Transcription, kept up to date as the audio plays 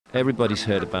Everybody's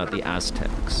heard about the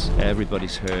Aztecs.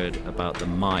 Everybody's heard about the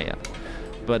Maya.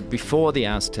 But before the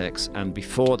Aztecs and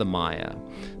before the Maya,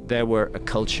 there were a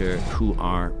culture who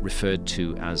are referred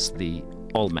to as the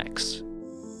Olmecs.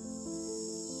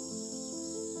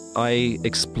 I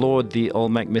explored the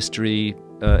Olmec mystery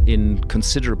in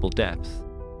considerable depth.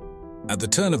 At the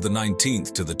turn of the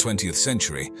 19th to the 20th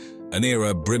century, an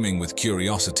era brimming with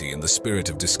curiosity and the spirit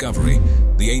of discovery,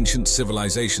 the ancient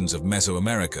civilizations of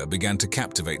Mesoamerica began to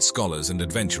captivate scholars and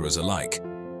adventurers alike.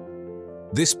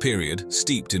 This period,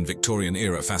 steeped in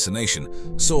Victorian-era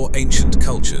fascination, saw ancient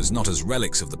cultures not as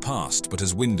relics of the past, but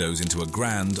as windows into a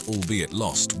grand, albeit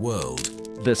lost, world.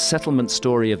 The settlement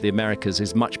story of the Americas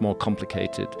is much more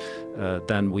complicated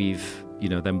than we've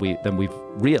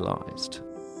realized.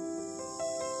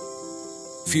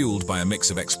 Fueled by a mix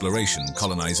of exploration,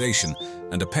 colonization,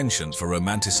 and a penchant for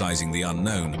romanticizing the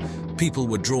unknown, people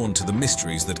were drawn to the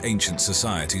mysteries that ancient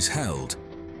societies held.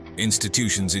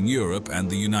 Institutions in Europe and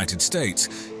the United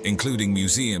States, including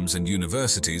museums and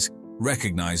universities,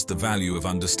 recognized the value of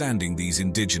understanding these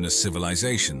indigenous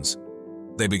civilizations.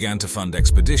 They began to fund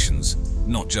expeditions,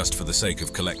 not just for the sake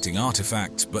of collecting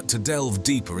artifacts, but to delve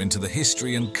deeper into the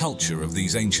history and culture of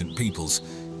these ancient peoples.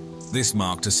 This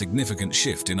marked a significant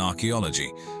shift in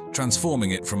archaeology,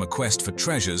 transforming it from a quest for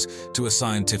treasures to a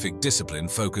scientific discipline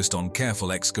focused on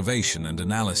careful excavation and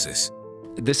analysis.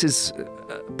 This is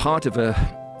part of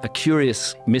a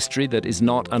curious mystery that is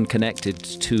not unconnected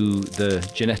to the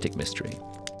genetic mystery.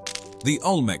 The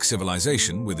Olmec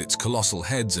civilization, with its colossal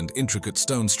heads and intricate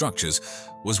stone structures,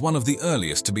 was one of the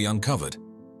earliest to be uncovered.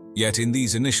 Yet in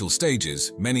these initial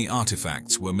stages, many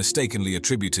artifacts were mistakenly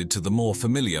attributed to the more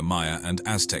familiar Maya and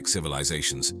Aztec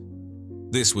civilizations.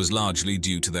 This was largely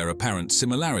due to their apparent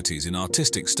similarities in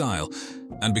artistic style,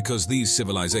 and because these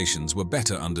civilizations were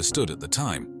better understood at the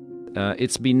time.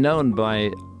 It's been known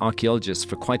by archaeologists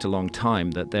for quite a long time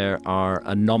that there are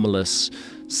anomalous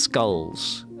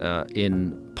skulls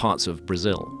in parts of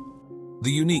Brazil.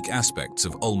 The unique aspects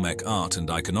of Olmec art and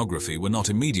iconography were not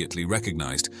immediately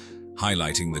recognized,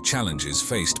 highlighting the challenges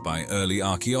faced by early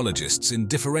archaeologists in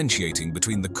differentiating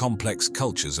between the complex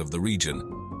cultures of the region.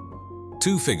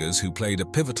 Two figures who played a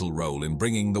pivotal role in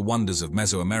bringing the wonders of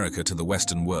Mesoamerica to the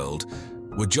Western world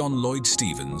were John Lloyd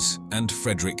Stephens and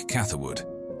Frederick Catherwood.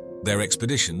 Their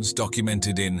expeditions,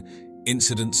 documented in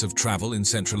Incidents of Travel in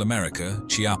Central America,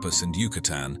 Chiapas and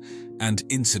Yucatan, and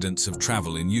Incidents of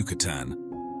Travel in Yucatan,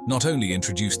 not only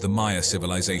introduced the Maya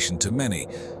civilization to many,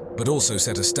 but also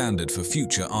set a standard for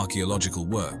future archaeological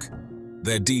work.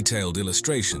 Their detailed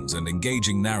illustrations and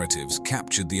engaging narratives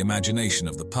captured the imagination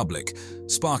of the public,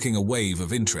 sparking a wave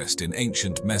of interest in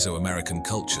ancient Mesoamerican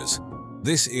cultures.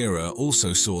 This era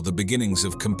also saw the beginnings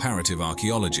of comparative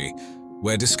archaeology,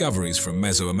 where discoveries from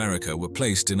Mesoamerica were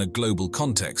placed in a global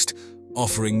context,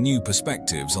 offering new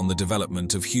perspectives on the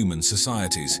development of human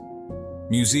societies.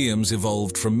 Museums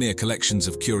evolved from mere collections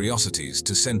of curiosities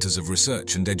to centers of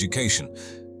research and education,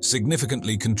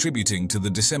 significantly contributing to the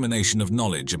dissemination of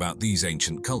knowledge about these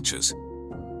ancient cultures.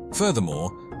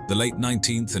 Furthermore, the late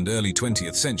 19th and early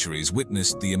 20th centuries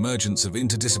witnessed the emergence of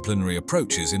interdisciplinary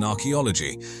approaches in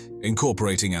archaeology,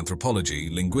 incorporating anthropology,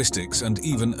 linguistics, and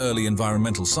even early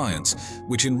environmental science,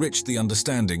 which enriched the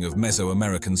understanding of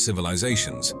Mesoamerican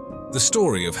civilizations. The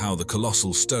story of how the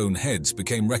colossal stone heads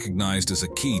became recognized as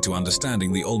a key to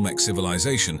understanding the Olmec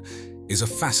civilization is a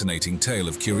fascinating tale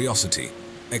of curiosity,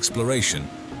 exploration,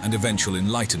 and eventual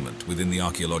enlightenment within the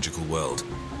archaeological world.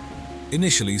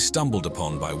 Initially stumbled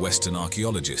upon by Western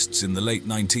archaeologists in the late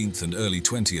 19th and early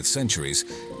 20th centuries,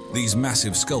 these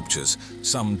massive sculptures,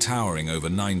 some towering over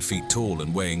 9 feet tall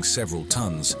and weighing several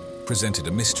tons, presented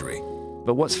a mystery.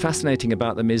 But what's fascinating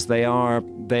about them is they are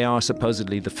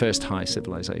supposedly the first high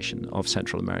civilization of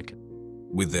Central America.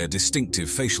 With their distinctive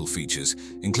facial features,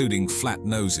 including flat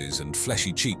noses and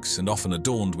fleshy cheeks and often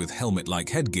adorned with helmet-like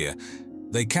headgear,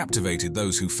 they captivated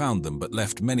those who found them but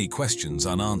left many questions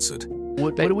unanswered.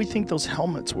 What do we think those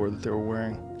helmets were that they were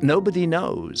wearing? Nobody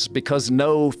knows, because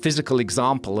no physical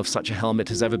example of such a helmet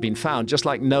has ever been found, just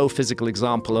like no physical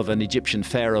example of an Egyptian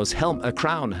pharaoh's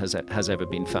crown has ever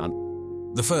been found.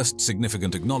 The first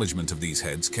significant acknowledgement of these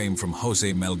heads came from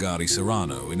José Melgar y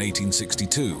Serrano in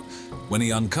 1862, when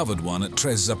he uncovered one at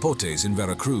Tres Zapotes in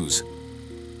Veracruz.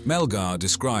 Melgar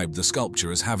described the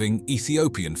sculpture as having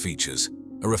Ethiopian features,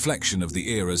 a reflection of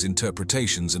the era's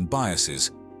interpretations and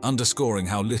biases, underscoring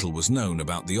how little was known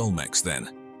about the Olmecs then.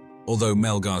 Although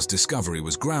Melgar's discovery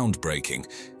was groundbreaking,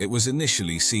 it was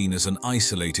initially seen as an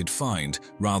isolated find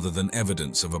rather than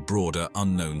evidence of a broader,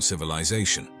 unknown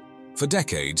civilization. For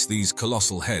decades, these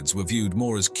colossal heads were viewed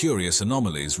more as curious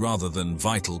anomalies rather than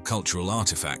vital cultural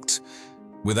artifacts.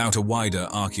 Without a wider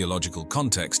archaeological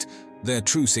context, their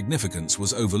true significance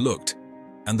was overlooked,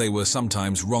 and they were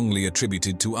sometimes wrongly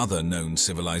attributed to other known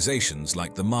civilizations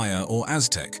like the Maya or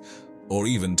Aztec, or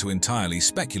even to entirely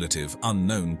speculative,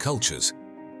 unknown cultures.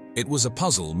 It was a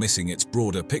puzzle missing its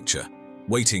broader picture,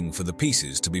 waiting for the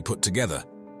pieces to be put together.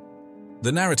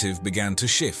 The narrative began to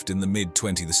shift in the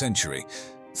mid-20th century,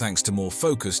 thanks to more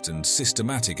focused and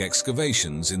systematic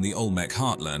excavations in the Olmec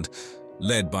heartland,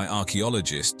 led by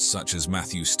archaeologists such as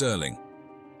Matthew Stirling.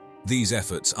 These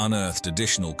efforts unearthed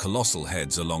additional colossal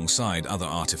heads alongside other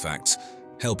artifacts,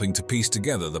 helping to piece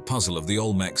together the puzzle of the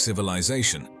Olmec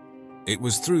civilization. It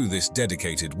was through this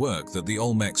dedicated work that the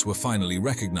Olmecs were finally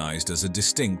recognized as a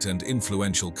distinct and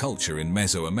influential culture in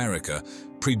Mesoamerica,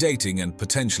 predating and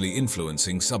potentially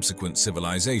influencing subsequent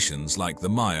civilizations like the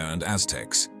Maya and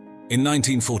Aztecs. In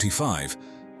 1945,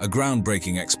 a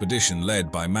groundbreaking expedition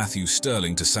led by Matthew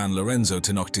Stirling to San Lorenzo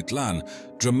Tenochtitlan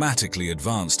dramatically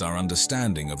advanced our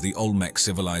understanding of the Olmec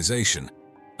civilization,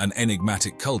 an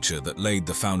enigmatic culture that laid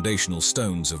the foundational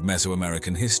stones of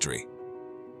Mesoamerican history.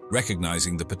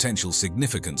 Recognizing the potential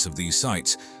significance of these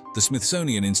sites, the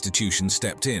Smithsonian Institution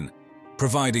stepped in,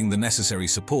 providing the necessary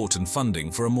support and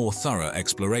funding for a more thorough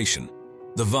exploration.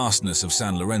 The vastness of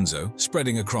San Lorenzo,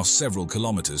 spreading across several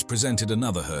kilometers, presented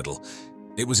another hurdle.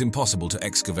 It was impossible to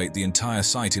excavate the entire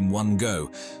site in one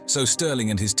go, so Stirling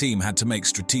and his team had to make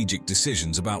strategic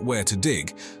decisions about where to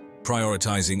dig,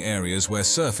 prioritizing areas where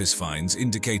surface finds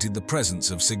indicated the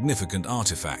presence of significant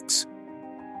artifacts.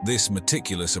 This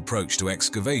meticulous approach to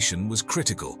excavation was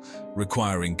critical,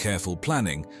 requiring careful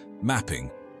planning, mapping,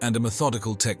 and a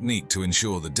methodical technique to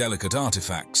ensure the delicate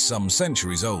artifacts, some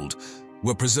centuries old,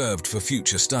 were preserved for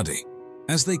future study.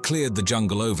 As they cleared the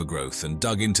jungle overgrowth and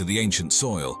dug into the ancient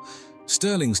soil,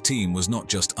 Stirling's team was not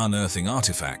just unearthing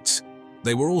artifacts,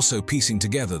 they were also piecing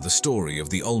together the story of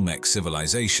the Olmec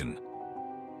civilization.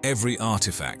 Every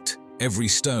artifact, every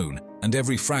stone, and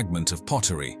every fragment of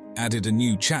pottery added a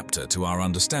new chapter to our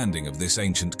understanding of this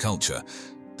ancient culture.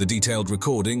 The detailed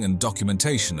recording and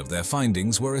documentation of their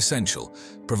findings were essential,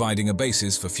 providing a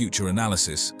basis for future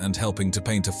analysis and helping to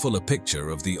paint a fuller picture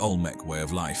of the Olmec way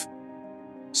of life.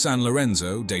 San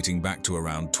Lorenzo, dating back to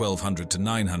around 1200 to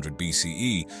 900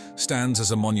 BCE, stands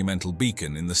as a monumental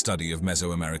beacon in the study of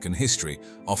Mesoamerican history,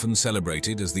 often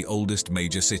celebrated as the oldest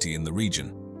major city in the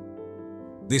region.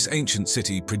 This ancient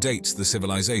city predates the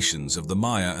civilizations of the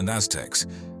Maya and Aztecs,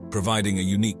 providing a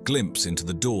unique glimpse into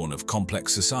the dawn of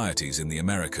complex societies in the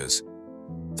Americas.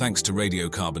 Thanks to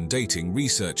radiocarbon dating,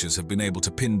 researchers have been able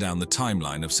to pin down the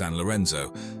timeline of San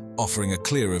Lorenzo, offering a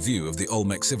clearer view of the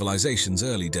Olmec civilization's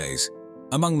early days.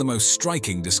 Among the most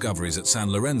striking discoveries at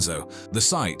San Lorenzo, the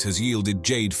site has yielded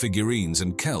jade figurines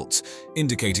and celts,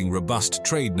 indicating robust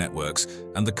trade networks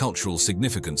and the cultural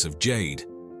significance of jade.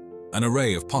 An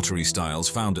array of pottery styles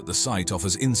found at the site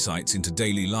offers insights into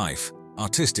daily life,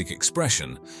 artistic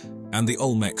expression, and the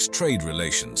Olmec's trade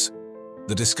relations.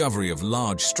 The discovery of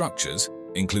large structures,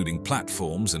 including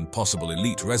platforms and possible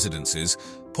elite residences,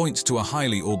 points to a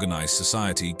highly organized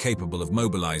society capable of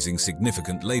mobilizing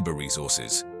significant labor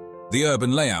resources. The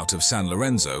urban layout of San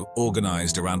Lorenzo,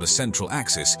 organized around a central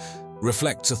axis,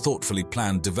 reflects a thoughtfully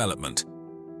planned development.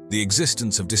 The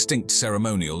existence of distinct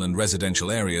ceremonial and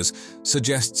residential areas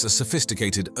suggests a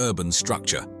sophisticated urban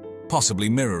structure, possibly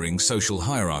mirroring social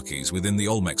hierarchies within the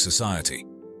Olmec society.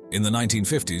 In the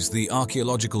 1950s, the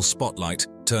archaeological spotlight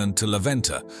turned to La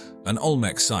Venta, an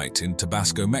Olmec site in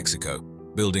Tabasco, Mexico,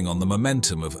 building on the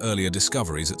momentum of earlier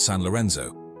discoveries at San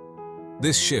Lorenzo.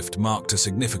 This shift marked a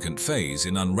significant phase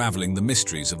in unraveling the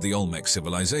mysteries of the Olmec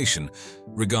civilization,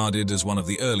 regarded as one of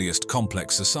the earliest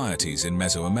complex societies in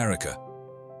Mesoamerica.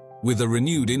 With a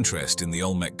renewed interest in the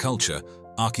Olmec culture,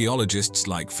 archaeologists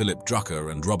like Philip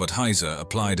Drucker and Robert Heiser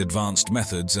applied advanced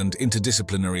methods and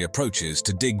interdisciplinary approaches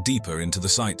to dig deeper into the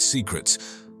site's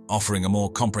secrets, offering a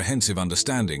more comprehensive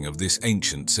understanding of this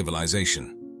ancient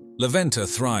civilization. La Venta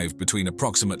thrived between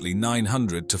approximately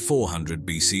 900 to 400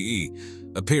 BCE,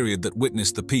 a period that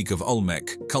witnessed the peak of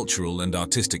Olmec cultural and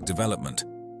artistic development.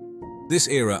 This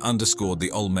era underscored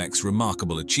the Olmecs'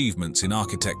 remarkable achievements in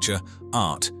architecture,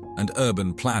 art, and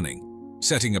urban planning,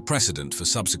 setting a precedent for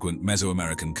subsequent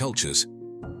Mesoamerican cultures.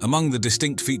 Among the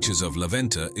distinct features of La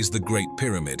Venta is the Great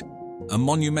Pyramid, a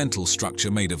monumental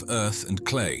structure made of earth and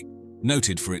clay,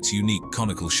 noted for its unique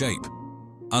conical shape.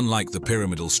 Unlike the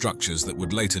pyramidal structures that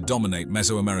would later dominate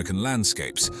Mesoamerican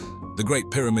landscapes, the Great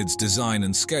Pyramid's design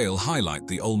and scale highlight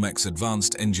the Olmecs'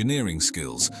 advanced engineering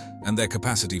skills and their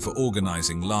capacity for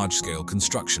organizing large-scale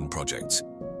construction projects.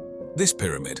 This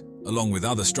pyramid, along with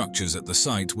other structures at the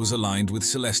site, was aligned with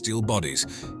celestial bodies,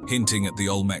 hinting at the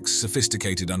Olmec's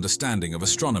sophisticated understanding of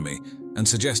astronomy and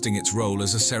suggesting its role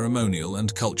as a ceremonial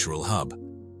and cultural hub.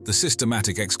 The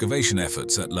systematic excavation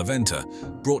efforts at La Venta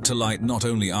brought to light not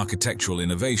only architectural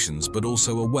innovations but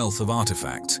also a wealth of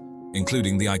artifacts,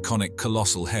 including the iconic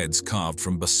colossal heads carved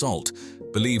from basalt,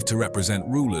 believed to represent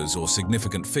rulers or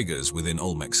significant figures within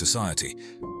Olmec society.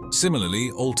 Similarly,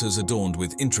 altars adorned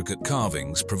with intricate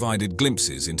carvings provided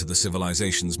glimpses into the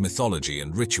civilization's mythology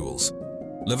and rituals.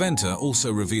 La Venta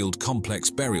also revealed complex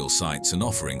burial sites and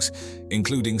offerings,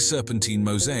 including serpentine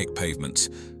mosaic pavements,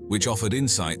 which offered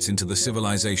insights into the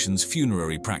civilization's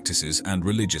funerary practices and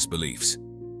religious beliefs.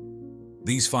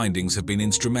 These findings have been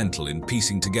instrumental in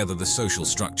piecing together the social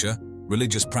structure,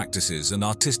 religious practices, and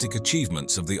artistic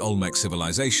achievements of the Olmec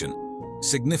civilization,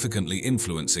 significantly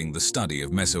influencing the study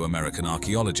of Mesoamerican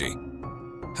archaeology.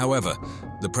 However,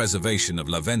 the preservation of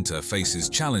La Venta faces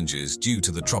challenges due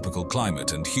to the tropical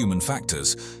climate and human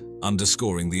factors,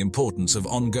 underscoring the importance of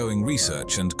ongoing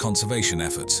research and conservation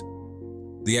efforts.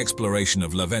 The exploration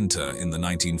of La Venta in the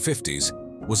 1950s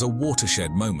was a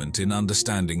watershed moment in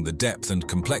understanding the depth and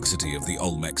complexity of the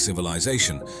Olmec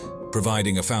civilization,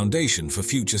 providing a foundation for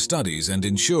future studies and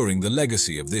ensuring the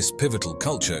legacy of this pivotal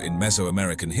culture in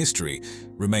Mesoamerican history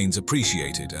remains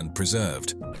appreciated and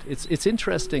preserved. It's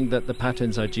interesting that the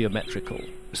patterns are geometrical.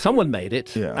 Someone made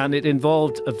it, Yeah. and it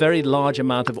involved a very large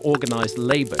amount of organized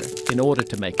labor in order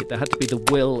to make it. There had to be the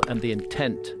will and the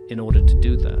intent in order to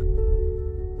do that.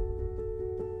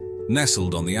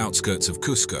 Nestled on the outskirts of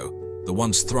Cusco, the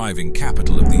once thriving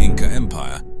capital of the Inca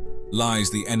Empire, lies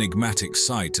the enigmatic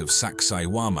site of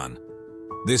Sacsayhuaman.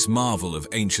 This marvel of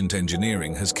ancient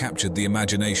engineering has captured the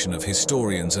imagination of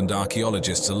historians and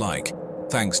archaeologists alike,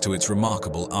 thanks to its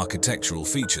remarkable architectural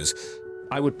features.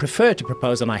 I would prefer to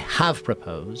propose, and I have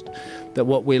proposed, that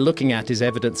what we're looking at is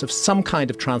evidence of some kind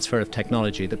of transfer of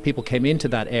technology, that people came into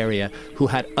that area who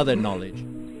had other knowledge.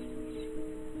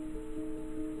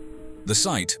 The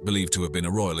site, believed to have been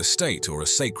a royal estate or a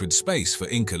sacred space for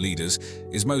Inca leaders,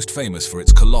 is most famous for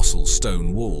its colossal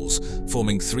stone walls,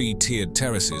 forming three-tiered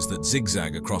terraces that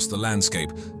zigzag across the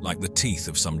landscape like the teeth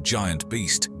of some giant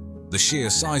beast. The sheer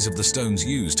size of the stones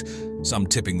used, some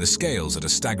tipping the scales at a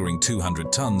staggering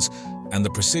 200 tons, and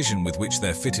the precision with which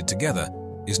they're fitted together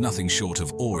is nothing short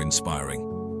of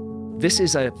awe-inspiring. This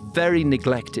is a very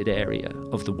neglected area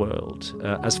of the world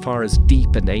as far as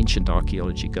deep and ancient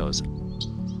archaeology goes.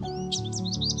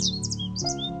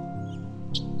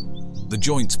 The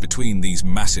joints between these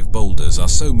massive boulders are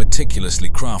so meticulously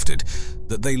crafted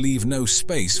that they leave no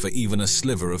space for even a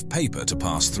sliver of paper to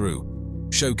pass through,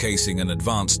 showcasing an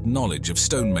advanced knowledge of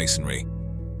stonemasonry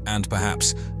and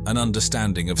perhaps an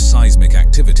understanding of seismic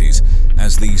activities,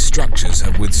 as these structures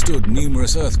have withstood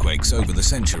numerous earthquakes over the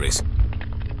centuries.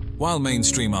 While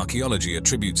mainstream archaeology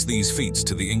attributes these feats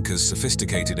to the Incas'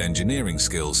 sophisticated engineering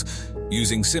skills,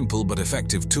 using simple but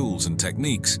effective tools and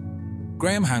techniques,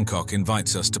 Graham Hancock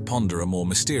invites us to ponder a more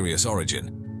mysterious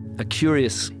origin. A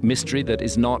curious mystery that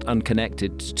is not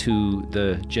unconnected to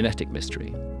the genetic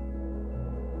mystery.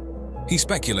 He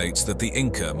speculates that the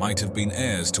Inca might have been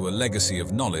heirs to a legacy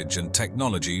of knowledge and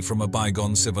technology from a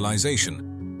bygone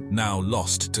civilization, now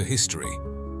lost to history.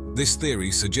 This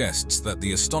theory suggests that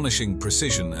the astonishing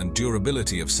precision and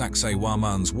durability of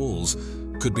Sacsayhuaman's walls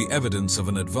could be evidence of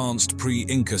an advanced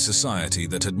pre-Inca society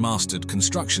that had mastered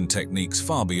construction techniques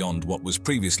far beyond what was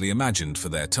previously imagined for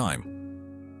their time.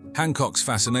 Hancock's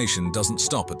fascination doesn't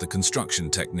stop at the construction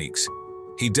techniques.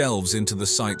 He delves into the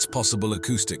site's possible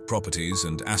acoustic properties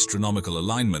and astronomical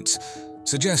alignments,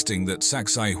 suggesting that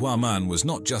Sacsayhuaman was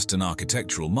not just an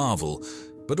architectural marvel,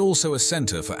 but also a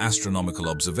center for astronomical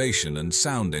observation and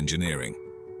sound engineering.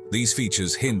 These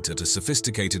features hint at a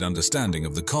sophisticated understanding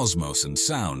of the cosmos and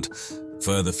sound,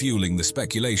 further fueling the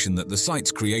speculation that the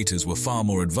site's creators were far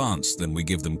more advanced than we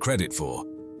give them credit for.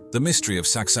 The mystery of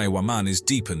Sacsayhuaman is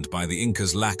deepened by the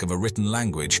Incas' lack of a written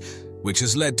language, which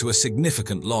has led to a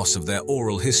significant loss of their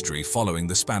oral history following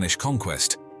the Spanish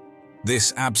conquest.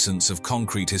 This absence of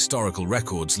concrete historical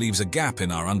records leaves a gap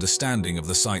in our understanding of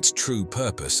the site's true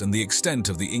purpose and the extent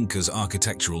of the Incas'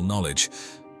 architectural knowledge.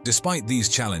 Despite these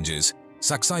challenges,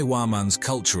 Sacsayhuaman's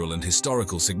cultural and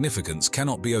historical significance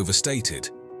cannot be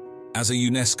overstated. As a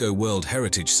UNESCO World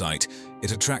Heritage Site,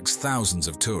 it attracts thousands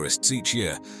of tourists each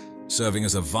year, serving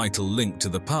as a vital link to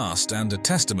the past and a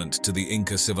testament to the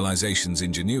Inca civilization's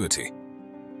ingenuity.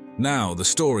 Now, the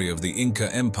story of the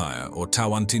Inca Empire, or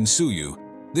Tawantinsuyu.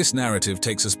 This narrative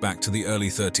takes us back to the early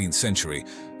 13th century,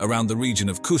 around the region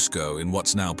of Cusco in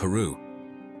what's now Peru.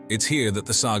 It's here that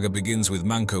the saga begins with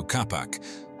Manco Capac,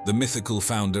 the mythical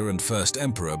founder and first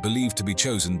emperor believed to be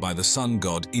chosen by the sun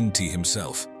god Inti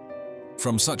himself.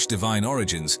 From such divine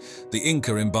origins, the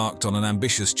Inca embarked on an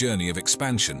ambitious journey of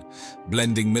expansion,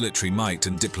 blending military might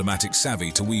and diplomatic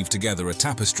savvy to weave together a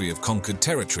tapestry of conquered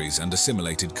territories and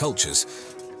assimilated cultures.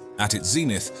 At its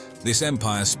zenith, this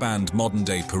empire spanned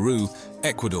modern-day Peru,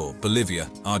 Ecuador, Bolivia,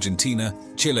 Argentina,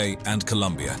 Chile, and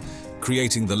Colombia,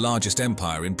 creating the largest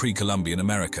empire in pre-Columbian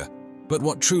America. But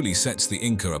what truly sets the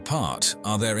Inca apart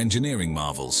are their engineering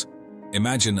marvels.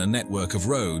 Imagine a network of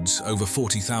roads over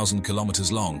 40,000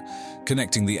 kilometers long,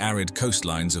 connecting the arid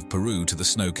coastlines of Peru to the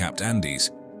snow-capped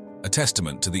Andes, a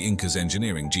testament to the Inca's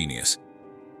engineering genius.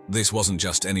 This wasn't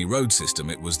just any road system,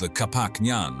 it was the Capac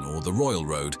Ñan, or the Royal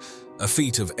Road, a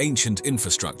feat of ancient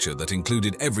infrastructure that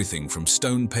included everything from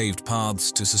stone-paved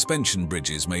paths to suspension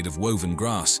bridges made of woven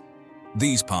grass.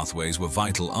 These pathways were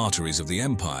vital arteries of the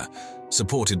empire,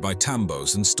 supported by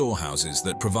tambos and storehouses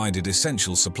that provided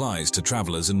essential supplies to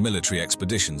travelers and military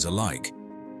expeditions alike.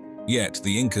 Yet,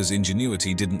 the Incas'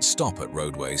 ingenuity didn't stop at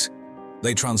roadways.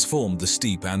 They transformed the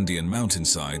steep Andean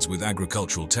mountainsides with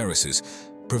agricultural terraces,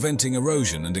 preventing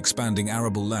erosion and expanding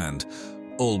arable land,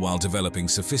 all while developing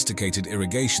sophisticated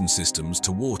irrigation systems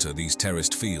to water these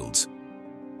terraced fields.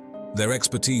 Their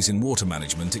expertise in water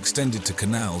management extended to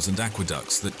canals and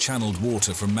aqueducts that channeled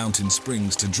water from mountain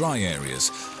springs to dry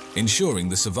areas, ensuring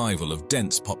the survival of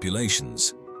dense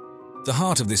populations. The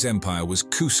heart of this empire was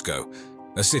Cusco,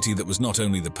 a city that was not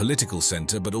only the political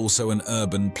center but also an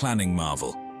urban planning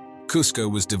marvel. Cusco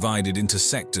was divided into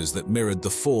sectors that mirrored the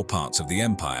four parts of the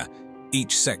empire,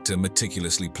 each sector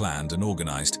meticulously planned and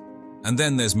organized. And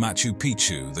then there's Machu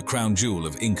Picchu, the crown jewel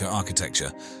of Inca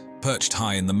architecture, perched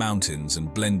high in the mountains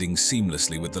and blending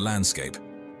seamlessly with the landscape.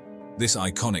 This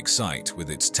iconic site, with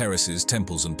its terraces,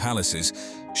 temples, and palaces,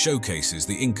 showcases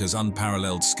the Incas'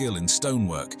 unparalleled skill in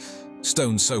stonework,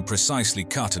 stones so precisely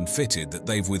cut and fitted that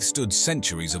they've withstood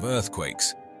centuries of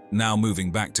earthquakes. Now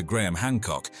moving back to Graham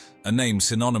Hancock, a name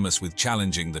synonymous with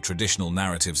challenging the traditional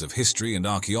narratives of history and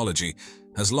archaeology,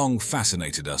 has long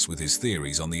fascinated us with his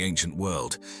theories on the ancient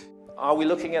world. Are we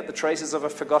looking at the traces of a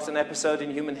forgotten episode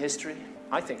in human history?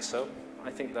 I think so.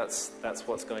 I think that's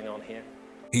what's going on here.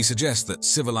 He suggests that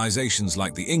civilizations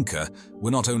like the Inca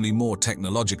were not only more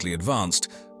technologically advanced,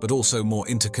 but also more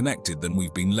interconnected than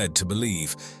we've been led to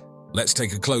believe. Let's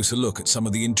take a closer look at some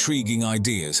of the intriguing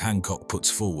ideas Hancock puts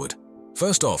forward.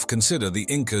 First off, consider the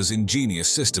Incas' ingenious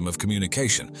system of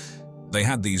communication. They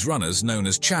had these runners known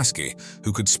as chasqui,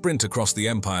 who could sprint across the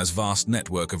empire's vast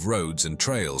network of roads and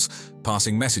trails,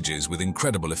 passing messages with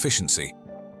incredible efficiency.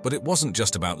 But it wasn't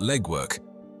just about legwork.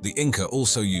 The Inca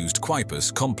also used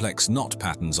quipus, complex knot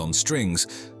patterns on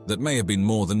strings that may have been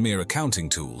more than mere accounting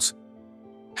tools.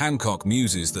 Hancock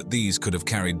muses that these could have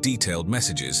carried detailed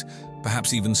messages,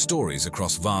 perhaps even stories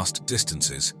across vast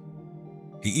distances.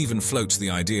 He even floats the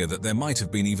idea that there might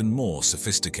have been even more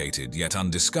sophisticated yet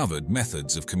undiscovered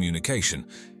methods of communication,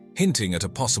 hinting at a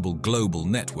possible global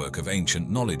network of ancient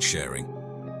knowledge sharing.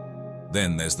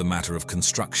 Then there's the matter of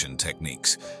construction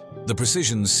techniques. The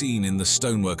precision seen in the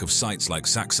stonework of sites like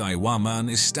Sacsayhuaman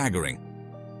is staggering.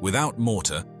 Without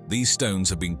mortar, these stones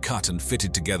have been cut and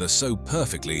fitted together so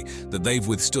perfectly that they've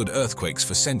withstood earthquakes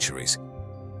for centuries.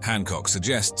 Hancock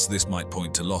suggests this might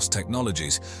point to lost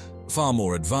technologies, far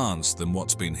more advanced than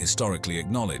what's been historically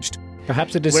acknowledged.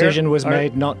 Perhaps a decision was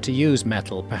made not to use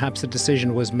metal. Perhaps a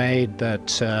decision was made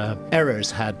that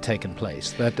errors had taken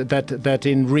place, that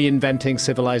in reinventing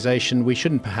civilization we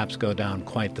shouldn't perhaps go down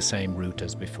quite the same route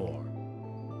as before.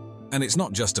 And it's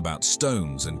not just about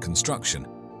stones and construction.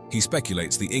 He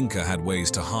speculates the Inca had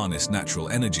ways to harness natural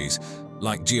energies,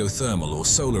 like geothermal or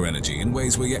solar energy, in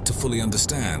ways we're yet to fully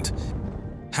understand.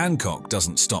 Hancock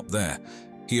doesn't stop there.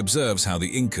 He observes how the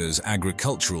Incas'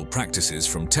 agricultural practices,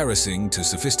 from terracing to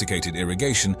sophisticated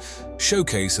irrigation,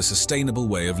 showcase a sustainable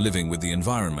way of living with the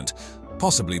environment,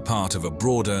 possibly part of a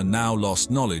broader,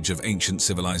 now-lost knowledge of ancient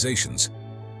civilizations.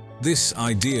 This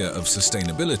idea of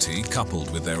sustainability, coupled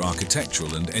with their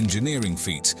architectural and engineering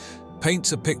feats,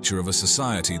 paints a picture of a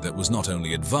society that was not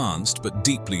only advanced but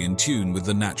deeply in tune with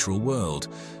the natural world.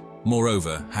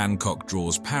 Moreover, Hancock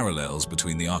draws parallels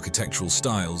between the architectural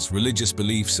styles, religious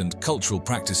beliefs, and cultural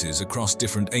practices across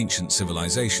different ancient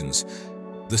civilizations.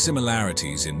 The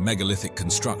similarities in megalithic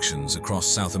constructions across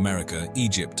South America,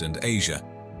 Egypt, and Asia,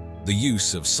 the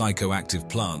use of psychoactive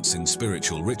plants in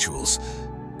spiritual rituals,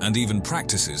 and even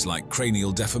practices like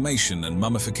cranial deformation and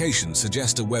mummification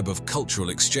suggest a web of cultural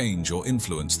exchange or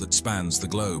influence that spans the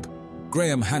globe.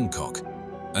 Graham Hancock,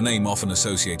 a name often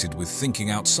associated with thinking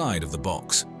outside of the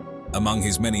box. Among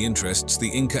his many interests, the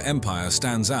Inca Empire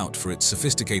stands out for its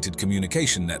sophisticated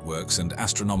communication networks and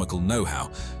astronomical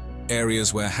know-how,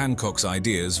 areas where Hancock's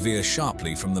ideas veer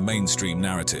sharply from the mainstream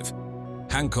narrative.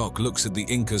 Hancock looks at the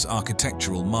Incas'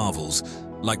 architectural marvels,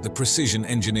 like the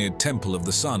precision-engineered Temple of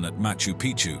the Sun at Machu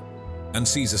Picchu, and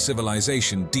sees a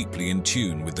civilization deeply in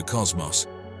tune with the cosmos.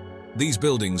 These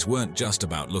buildings weren't just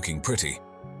about looking pretty.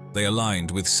 They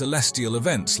aligned with celestial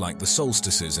events like the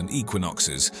solstices and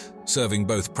equinoxes, serving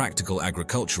both practical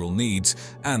agricultural needs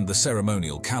and the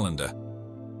ceremonial calendar.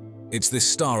 It's this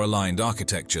star-aligned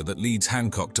architecture that leads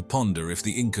Hancock to ponder if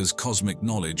the Incas' cosmic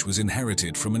knowledge was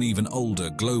inherited from an even older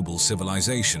global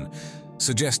civilization,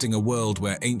 suggesting a world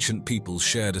where ancient peoples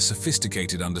shared a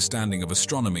sophisticated understanding of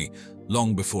astronomy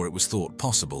long before it was thought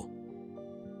possible.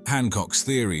 Hancock's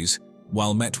theories,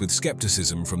 while met with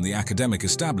skepticism from the academic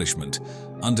establishment,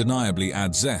 undeniably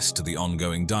add zest to the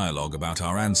ongoing dialogue about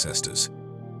our ancestors.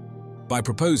 By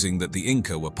proposing that the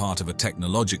Inca were part of a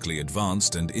technologically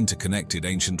advanced and interconnected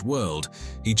ancient world,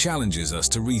 he challenges us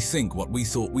to rethink what we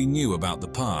thought we knew about the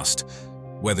past.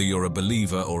 Whether you're a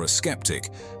believer or a skeptic,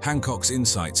 Hancock's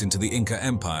insights into the Inca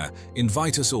Empire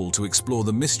invite us all to explore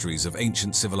the mysteries of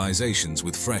ancient civilizations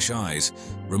with fresh eyes,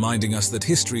 reminding us that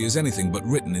history is anything but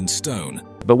written in stone.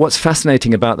 But what's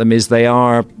fascinating about them is they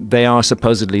are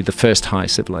supposedly the first high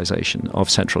civilization of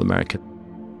Central America,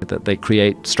 that they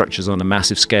create structures on a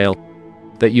massive scale,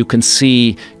 that you can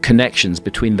see connections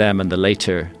between them and the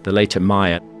later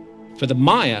Maya. For the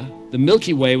Maya, the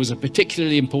Milky Way was a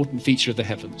particularly important feature of the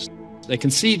heavens. They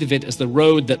conceived of it as the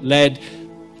road that led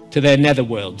to their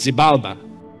netherworld, Xibalba.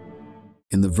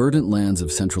 In the verdant lands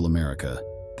of Central America,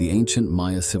 the ancient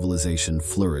Maya civilization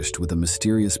flourished with a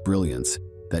mysterious brilliance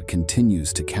that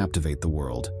continues to captivate the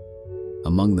world.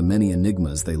 Among the many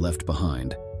enigmas they left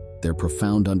behind, their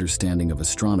profound understanding of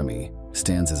astronomy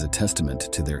stands as a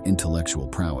testament to their intellectual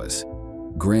prowess.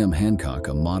 Graham Hancock,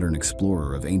 a modern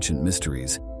explorer of ancient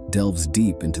mysteries, delves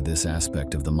deep into this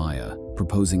aspect of the Maya,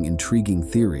 proposing intriguing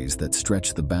theories that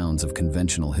stretch the bounds of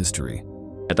conventional history.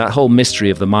 That whole mystery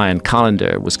of the Mayan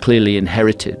calendar was clearly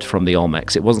inherited from the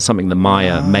Olmecs. It wasn't something the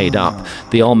Maya made up.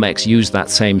 The Olmecs used that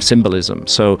same symbolism.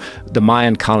 So the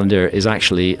Mayan calendar is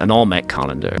actually an Olmec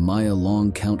calendar. The Maya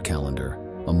long count calendar,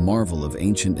 a marvel of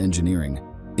ancient engineering,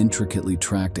 intricately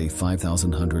tracked a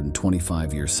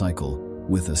 5,125-year cycle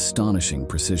with astonishing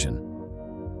precision.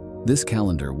 This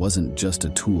calendar wasn't just a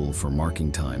tool for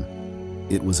marking time.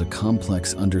 It was a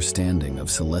complex understanding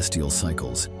of celestial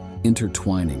cycles,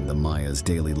 intertwining the Maya's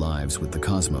daily lives with the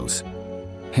cosmos.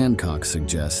 Hancock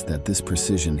suggests that this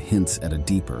precision hints at a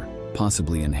deeper,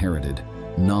 possibly inherited,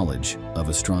 knowledge of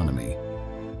astronomy.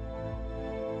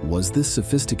 Was this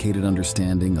sophisticated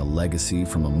understanding a legacy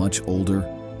from a much older,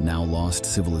 now lost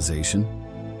civilization?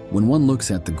 When one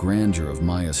looks at the grandeur of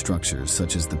Maya structures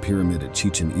such as the pyramid at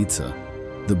Chichen Itza,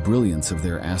 the brilliance of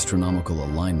their astronomical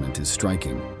alignment is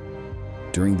striking.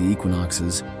 During the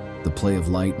equinoxes, the play of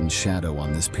light and shadow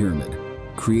on this pyramid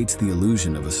creates the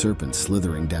illusion of a serpent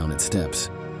slithering down its steps.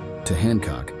 To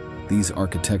Hancock, these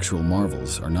architectural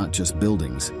marvels are not just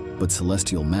buildings, but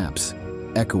celestial maps,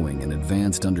 echoing an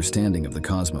advanced understanding of the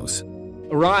cosmos.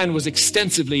 Orion was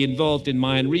extensively involved in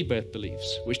Mayan rebirth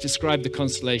beliefs, which described the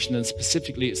constellation and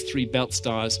specifically its three belt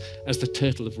stars as the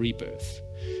turtle of rebirth.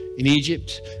 In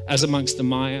Egypt, as amongst the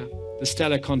Maya, the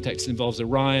stellar context involves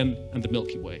Orion and the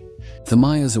Milky Way. The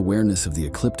Maya's awareness of the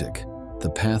ecliptic, the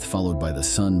path followed by the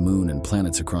sun, moon, and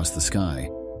planets across the sky,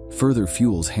 further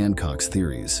fuels Hancock's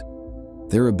theories.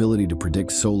 Their ability to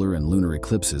predict solar and lunar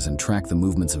eclipses and track the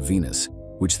movements of Venus,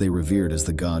 which they revered as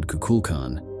the god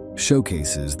Kukulkan,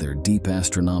 showcases their deep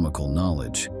astronomical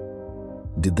knowledge.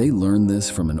 Did they learn this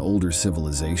from an older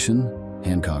civilization?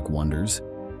 Hancock wonders.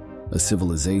 A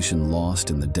civilization lost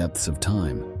in the depths of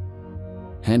time.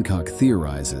 Hancock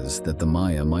theorizes that the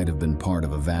Maya might have been part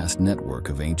of a vast network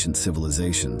of ancient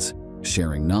civilizations,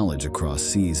 sharing knowledge across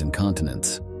seas and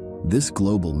continents. This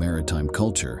global maritime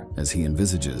culture, as he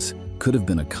envisages, could have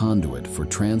been a conduit for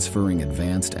transferring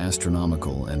advanced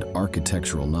astronomical and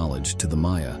architectural knowledge to the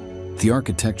Maya. The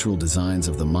architectural designs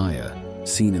of the Maya,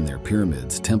 seen in their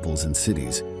pyramids, temples, and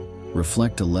cities,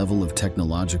 reflect a level of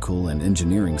technological and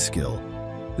engineering skill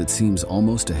that seems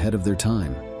almost ahead of their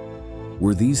time.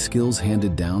 Were these skills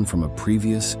handed down from a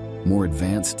previous, more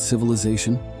advanced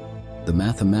civilization? The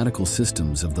mathematical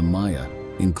systems of the Maya,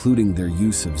 including their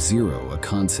use of zero, a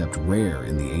concept rare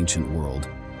in the ancient world,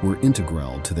 were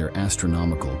integral to their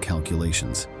astronomical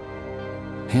calculations.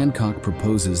 Hancock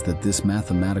proposes that this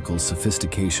mathematical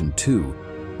sophistication, too,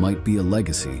 might be a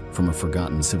legacy from a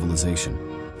forgotten civilization.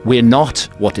 We're not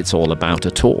what it's all about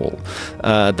at all.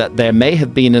 That there may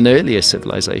have been an earlier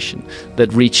civilization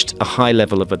that reached a high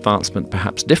level of advancement,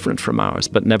 perhaps different from ours,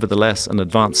 but nevertheless an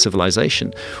advanced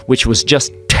civilization, which was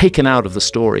just taken out of the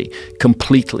story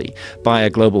completely by a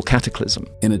global cataclysm.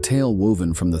 In a tale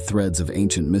woven from the threads of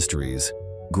ancient mysteries,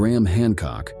 Graham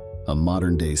Hancock, a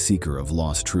modern-day seeker of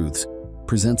lost truths,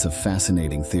 presents a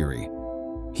fascinating theory.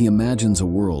 He imagines a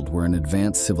world where an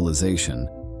advanced civilization,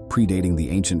 predating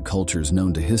the ancient cultures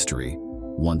known to history,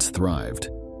 once thrived.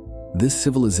 This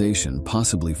civilization,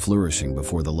 possibly flourishing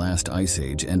before the last ice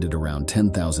age ended around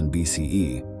 10,000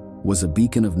 BCE, was a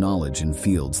beacon of knowledge in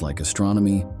fields like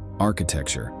astronomy,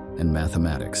 architecture, and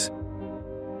mathematics.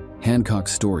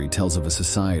 Hancock's story tells of a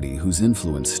society whose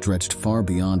influence stretched far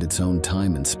beyond its own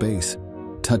time and space,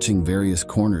 touching various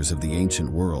corners of the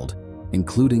ancient world,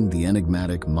 including the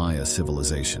enigmatic Maya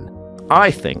civilization. I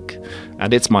think,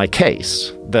 and it's my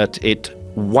case, that it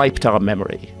wiped our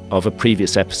memory of a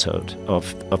previous episode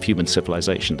of human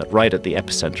civilization, that right at the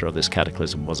epicenter of this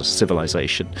cataclysm was a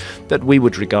civilization that we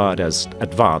would regard as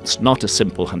advanced, not a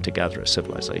simple hunter-gatherer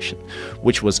civilization,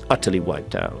 which was utterly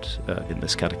wiped out in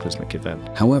this cataclysmic event.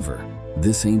 However,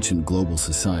 this ancient global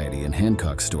society in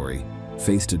Hancock's story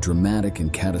faced a dramatic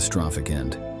and catastrophic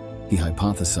end. He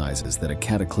hypothesizes that a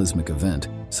cataclysmic event,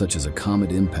 such as a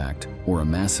comet impact or a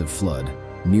massive flood,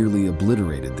 nearly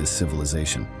obliterated this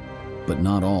civilization. But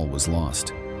not all was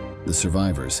lost. The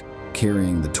survivors,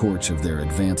 carrying the torch of their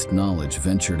advanced knowledge,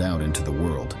 ventured out into the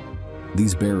world.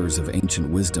 These bearers of ancient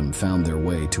wisdom found their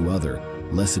way to other,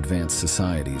 less advanced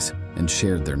societies and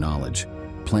shared their knowledge,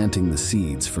 planting the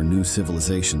seeds for new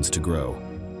civilizations to grow.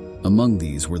 Among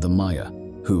these were the Maya,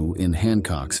 who, in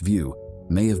Hancock's view,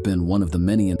 may have been one of the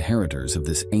many inheritors of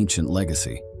this ancient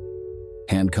legacy.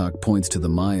 Hancock points to the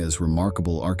Mayas'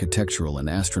 remarkable architectural and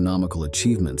astronomical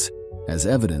achievements as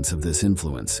evidence of this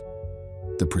influence.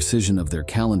 The precision of their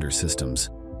calendar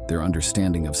systems, their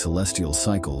understanding of celestial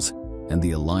cycles, and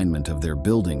the alignment of their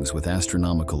buildings with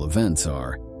astronomical events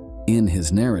are, in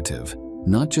his narrative,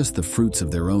 not just the fruits of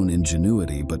their own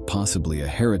ingenuity, but possibly a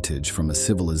heritage from a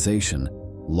civilization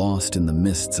lost in the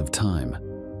mists of time.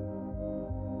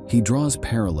 He draws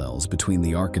parallels between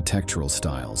the architectural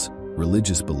styles,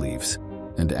 religious beliefs,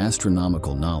 and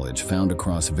astronomical knowledge found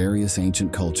across various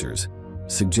ancient cultures,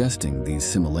 suggesting these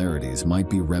similarities might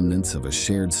be remnants of a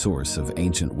shared source of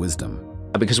ancient wisdom.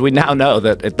 Because we now know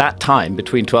that at that time,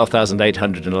 between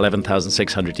 12,800 and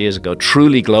 11,600 years ago,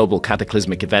 truly global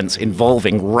cataclysmic events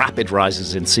involving rapid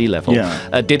rises in sea level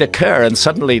did occur, and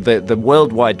suddenly the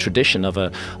worldwide tradition of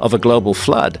a global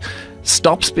flood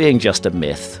stops being just a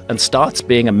myth and starts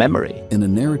being a memory. In a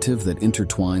narrative that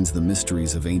intertwines the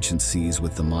mysteries of ancient seas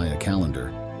with the Maya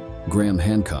calendar, Graham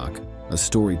Hancock, a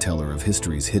storyteller of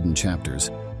history's hidden chapters,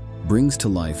 brings to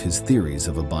life his theories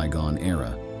of a bygone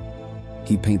era.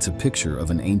 He paints a picture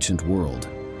of an ancient world,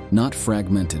 not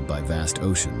fragmented by vast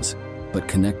oceans, but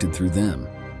connected through them.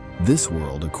 This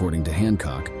world, according to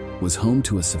Hancock, was home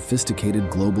to a sophisticated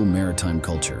global maritime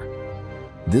culture.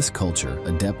 This culture,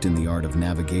 adept in the art of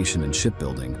navigation and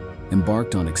shipbuilding,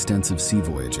 embarked on extensive sea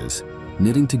voyages,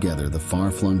 knitting together the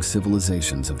far-flung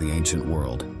civilizations of the ancient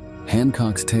world.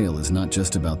 Hancock's tale is not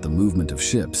just about the movement of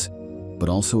ships, but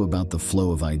also about the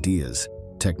flow of ideas,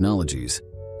 technologies,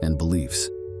 and beliefs.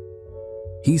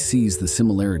 He sees the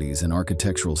similarities in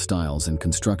architectural styles and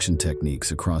construction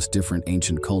techniques across different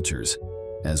ancient cultures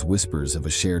as whispers of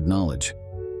a shared knowledge,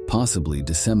 possibly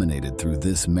disseminated through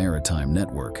this maritime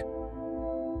network.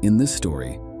 In this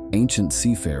story, ancient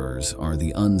seafarers are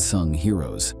the unsung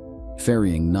heroes,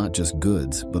 ferrying not just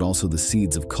goods but also the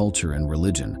seeds of culture and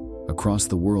religion across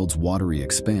the world's watery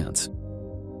expanse.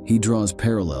 He draws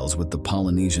parallels with the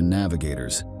Polynesian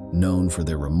navigators, known for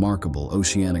their remarkable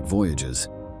oceanic voyages,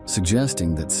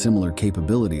 suggesting that similar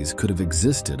capabilities could have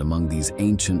existed among these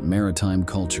ancient maritime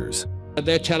cultures.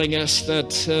 They're telling us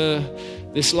that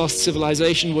this lost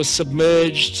civilization was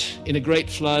submerged in a great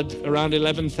flood around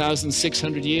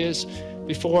 11,600 years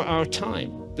before our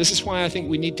time. This is why I think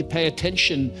we need to pay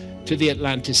attention to the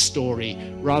Atlantis story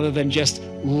rather than just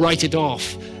write it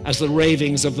off as the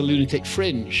ravings of the lunatic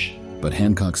fringe. But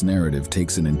Hancock's narrative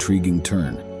takes an intriguing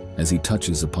turn as he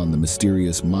touches upon the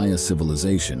mysterious Maya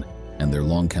civilization and their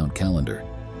long count calendar.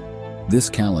 This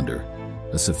calendar,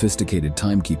 a sophisticated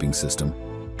timekeeping system,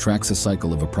 tracks a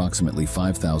cycle of approximately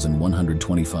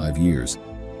 5,125 years,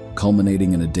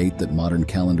 culminating in a date that modern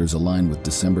calendars align with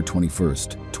December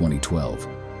 21st, 2012.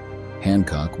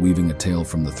 Hancock, weaving a tale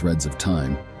from the threads of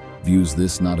time, views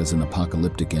this not as an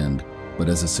apocalyptic end, but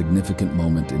as a significant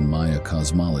moment in Maya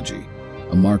cosmology,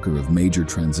 a marker of major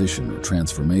transition or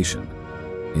transformation.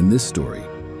 In this story,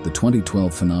 the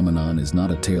 2012 phenomenon is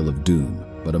not a tale of doom,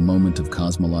 but a moment of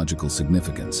cosmological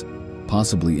significance,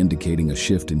 possibly indicating a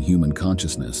shift in human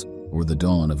consciousness or the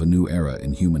dawn of a new era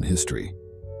in human history.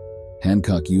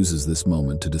 Hancock uses this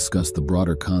moment to discuss the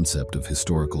broader concept of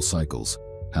historical cycles,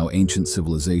 how ancient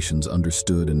civilizations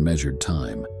understood and measured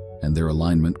time, and their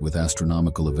alignment with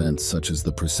astronomical events such as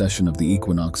the precession of the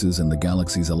equinoxes and the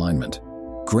galaxy's alignment.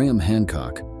 Graham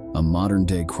Hancock, a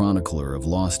modern-day chronicler of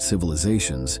lost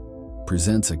civilizations,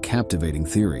 presents a captivating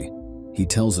theory. He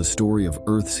tells a story of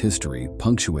Earth's history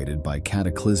punctuated by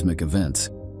cataclysmic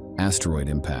events, asteroid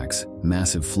impacts,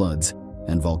 massive floods,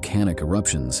 and volcanic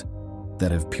eruptions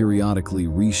that have periodically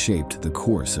reshaped the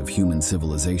course of human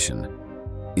civilization.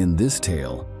 In this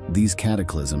tale, these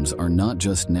cataclysms are not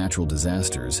just natural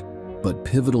disasters, but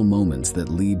pivotal moments that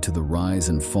lead to the rise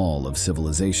and fall of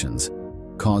civilizations,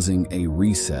 causing a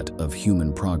reset of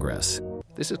human progress.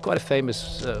 This is quite a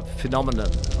famous phenomenon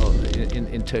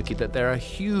in Turkey, that there are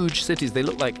huge cities. They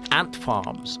look like ant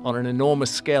farms on an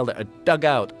enormous scale that are dug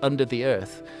out under the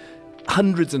earth.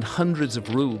 Hundreds and hundreds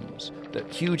of rooms,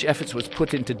 that huge efforts was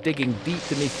put into digging deep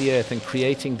beneath the earth and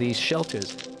creating these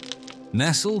shelters.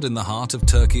 Nestled in the heart of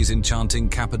Turkey's enchanting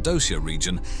Cappadocia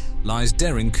region lies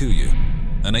Derinkuyu,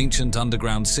 an ancient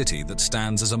underground city that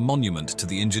stands as a monument to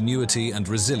the ingenuity and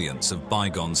resilience of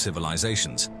bygone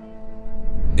civilizations.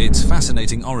 Its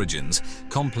fascinating origins,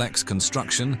 complex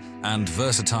construction, and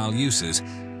versatile uses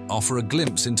offer a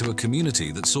glimpse into a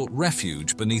community that sought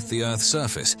refuge beneath the Earth's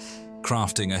surface,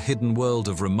 crafting a hidden world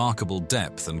of remarkable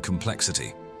depth and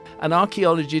complexity. And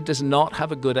archaeology does not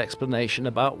have a good explanation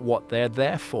about what they're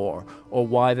there for, or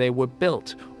why they were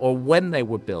built, or when they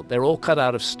were built. They're all cut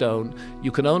out of stone.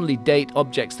 You can only date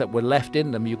objects that were left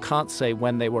in them. You can't say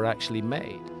when they were actually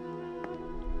made.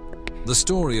 The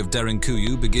story of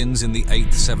Derinkuyu begins in the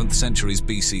 8th–7th centuries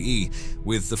BCE,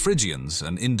 with the Phrygians,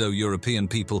 an Indo-European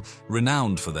people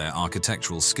renowned for their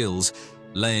architectural skills,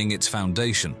 laying its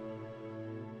foundation.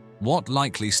 What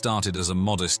likely started as a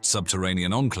modest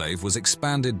subterranean enclave was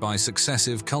expanded by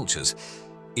successive cultures,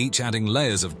 each adding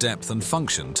layers of depth and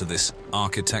function to this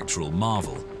architectural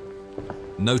marvel.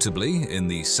 Notably, in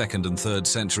the 2nd and 3rd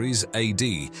centuries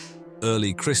AD,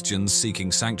 early Christians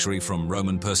seeking sanctuary from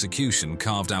Roman persecution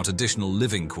carved out additional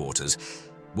living quarters,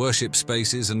 worship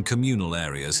spaces, and communal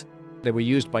areas. They were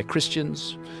used by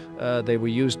Christians, they were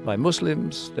used by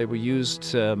Muslims, they were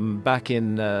used back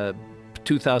in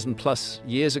 2,000 plus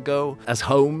years ago as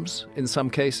homes in some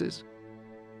cases.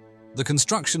 The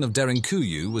construction of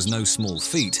Derinkuyu was no small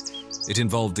feat. It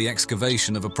involved the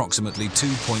excavation of approximately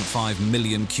 2.5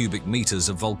 million cubic meters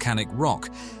of volcanic rock,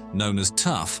 known as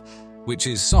tuff, which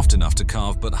is soft enough to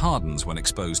carve but hardens when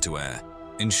exposed to air,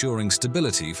 ensuring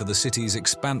stability for the city's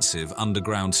expansive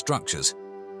underground structures.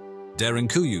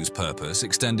 Derinkuyu's purpose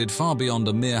extended far beyond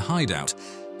a mere hideout.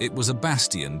 It was a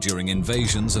bastion during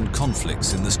invasions and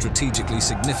conflicts in the strategically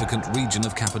significant region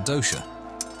of Cappadocia.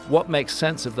 What makes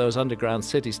sense of those underground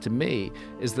cities to me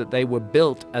is that they were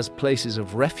built as places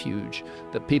of refuge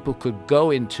that people could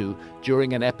go into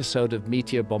during an episode of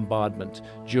meteor bombardment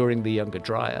during the Younger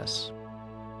Dryas.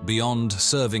 Beyond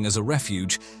serving as a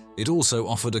refuge, it also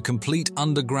offered a complete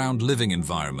underground living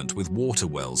environment with water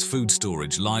wells, food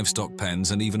storage, livestock pens,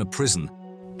 and even a prison.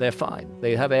 They're fine.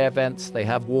 They have air vents, they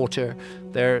have water,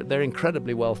 they're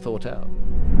incredibly well thought out.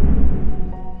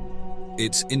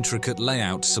 Its intricate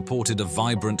layout supported a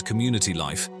vibrant community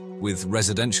life, with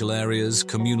residential areas,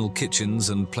 communal kitchens,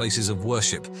 and places of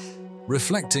worship,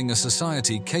 reflecting a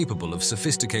society capable of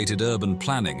sophisticated urban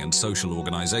planning and social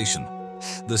organization.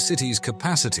 The city's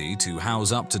capacity to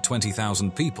house up to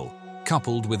 20,000 people,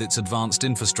 coupled with its advanced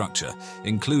infrastructure,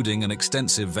 including an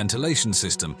extensive ventilation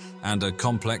system and a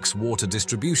complex water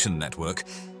distribution network,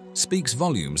 speaks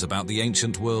volumes about the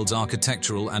ancient world's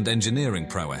architectural and engineering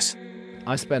prowess.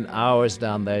 I spent hours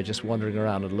down there just wandering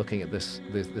around and looking at this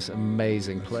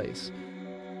amazing place.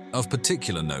 Of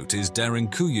particular note is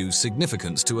Derinkuyu's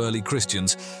significance to early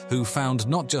Christians, who found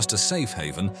not just a safe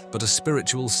haven, but a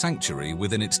spiritual sanctuary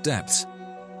within its depths.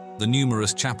 The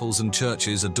numerous chapels and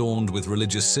churches adorned with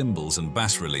religious symbols and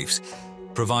bas-reliefs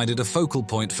provided a focal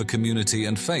point for community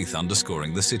and faith,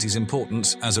 underscoring the city's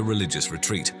importance as a religious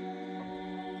retreat.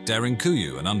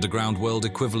 Derinkuyu, an underground world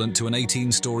equivalent to an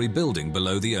 18-story building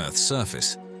below the Earth's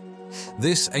surface.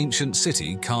 This ancient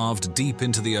city, carved deep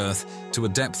into the earth to a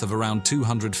depth of around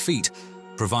 200 feet,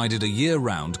 provided a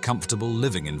year-round comfortable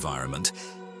living environment.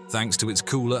 Thanks to its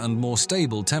cooler and more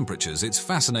stable temperatures, it's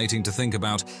fascinating to think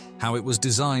about how it was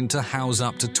designed to house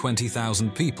up to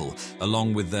 20,000 people,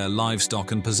 along with their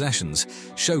livestock and possessions,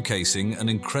 showcasing an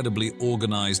incredibly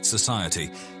organized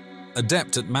society,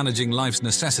 adept at managing life's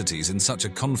necessities in such a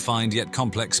confined yet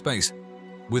complex space.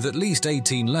 With at least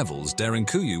 18 levels,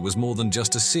 Derinkuyu was more than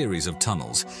just a series of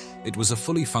tunnels. It was a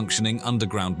fully functioning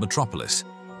underground metropolis.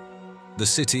 The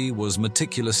city was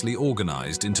meticulously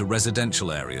organized into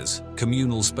residential areas,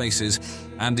 communal spaces,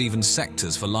 and even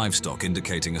sectors for livestock,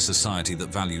 indicating a society that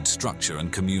valued structure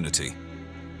and community.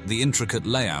 The intricate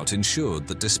layout ensured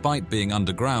that despite being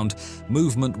underground,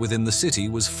 movement within the city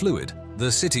was fluid.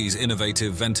 The city's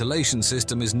innovative ventilation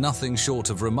system is nothing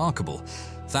short of remarkable.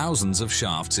 Thousands of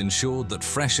shafts ensured that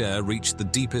fresh air reached the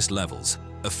deepest levels,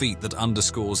 a feat that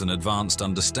underscores an advanced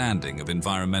understanding of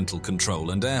environmental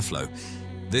control and airflow.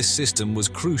 This system was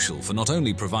crucial for not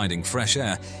only providing fresh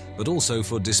air, but also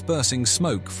for dispersing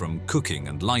smoke from cooking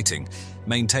and lighting,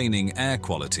 maintaining air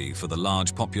quality for the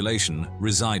large population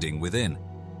residing within.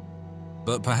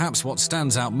 But perhaps what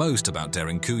stands out most about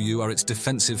Derinkuyu are its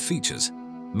defensive features.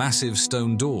 Massive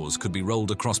stone doors could be rolled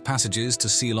across passages to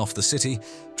seal off the city,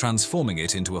 transforming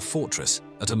it into a fortress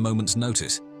at a moment's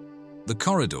notice. The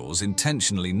corridors,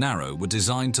 intentionally narrow, were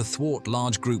designed to thwart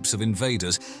large groups of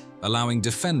invaders, allowing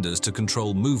defenders to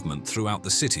control movement throughout the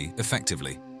city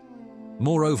effectively.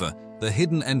 Moreover, the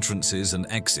hidden entrances and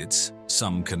exits,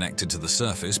 some connected to the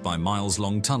surface by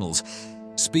miles-long tunnels,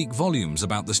 speak volumes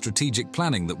about the strategic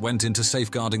planning that went into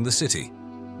safeguarding the city.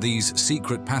 These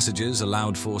secret passages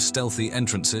allowed for stealthy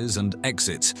entrances and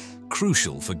exits,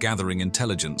 crucial for gathering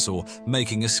intelligence or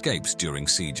making escapes during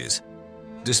sieges.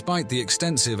 Despite the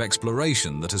extensive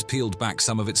exploration that has peeled back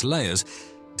some of its layers,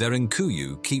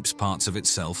 Derinkuyu keeps parts of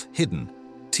itself hidden,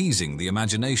 teasing the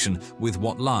imagination with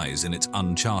what lies in its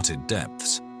uncharted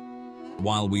depths.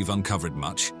 While we've uncovered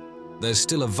much, there's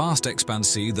still a vast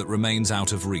expanse that remains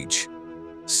out of reach.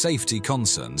 Safety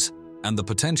concerns and the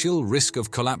potential risk of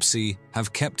collapse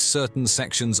have kept certain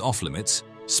sections off-limits,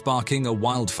 sparking a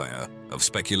wildfire of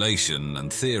speculation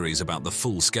and theories about the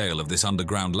full scale of this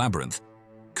underground labyrinth.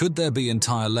 Could there be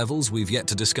entire levels we've yet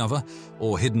to discover,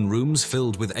 or hidden rooms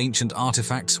filled with ancient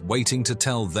artifacts waiting to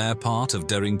tell their part of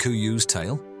Derinkuyu's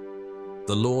tale?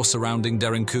 The lore surrounding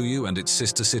Derinkuyu and its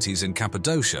sister cities in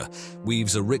Cappadocia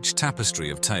weaves a rich tapestry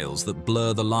of tales that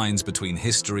blur the lines between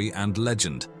history and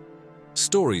legend.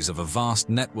 Stories of a vast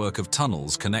network of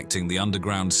tunnels connecting the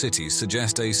underground cities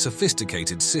suggest a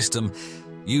sophisticated system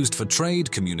used for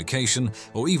trade, communication,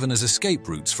 or even as escape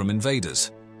routes from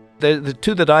invaders. The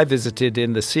two that I visited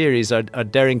in the series are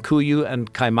Derinkuyu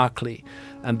and Kaimakli,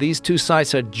 and these two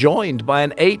sites are joined by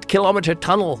an 8-kilometer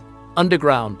tunnel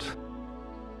underground.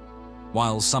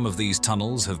 While some of these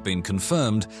tunnels have been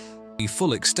confirmed, the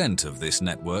full extent of this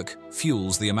network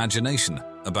fuels the imagination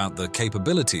about the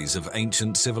capabilities of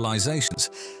ancient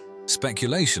civilizations.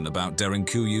 Speculation about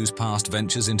Derinkuyu's past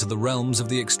ventures into the realms of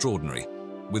the extraordinary,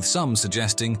 with some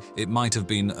suggesting it might have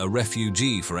been a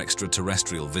refugee for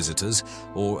extraterrestrial visitors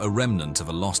or a remnant of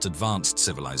a lost advanced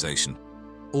civilization.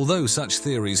 Although such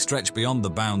theories stretch beyond the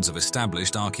bounds of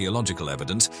established archaeological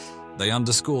evidence, they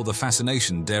underscore the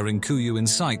fascination Derinkuyu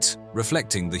incites,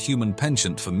 reflecting the human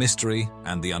penchant for mystery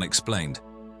and the unexplained.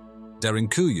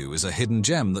 Derinkuyu is a hidden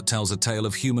gem that tells a tale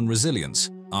of human resilience,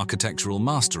 architectural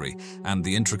mastery, and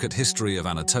the intricate history of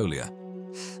Anatolia.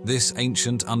 This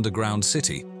ancient underground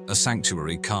city, a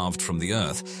sanctuary carved from the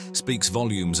earth, speaks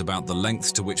volumes about the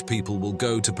lengths to which people will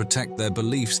go to protect their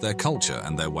beliefs, their culture,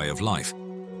 and their way of life.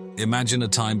 Imagine a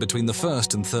time between the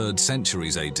 1st and 3rd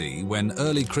centuries AD when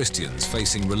early Christians,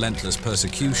 facing relentless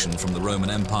persecution from the Roman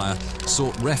Empire,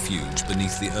 sought refuge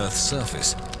beneath the earth's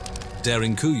surface.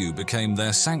 Derinkuyu became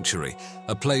their sanctuary,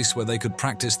 a place where they could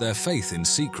practice their faith in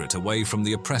secret away from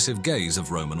the oppressive gaze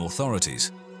of Roman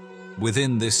authorities.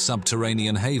 Within this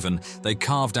subterranean haven, they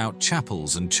carved out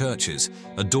chapels and churches,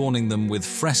 adorning them with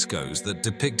frescoes that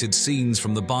depicted scenes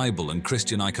from the Bible and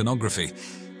Christian iconography,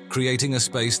 creating a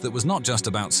space that was not just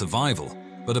about survival,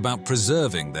 but about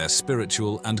preserving their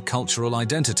spiritual and cultural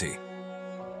identity.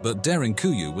 But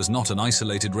Derinkuyu was not an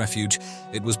isolated refuge,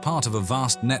 it was part of a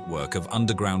vast network of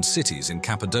underground cities in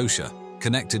Cappadocia,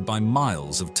 connected by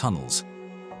miles of tunnels.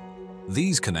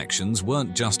 These connections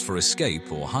weren't just for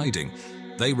escape or hiding,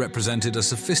 they represented a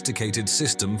sophisticated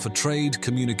system for trade,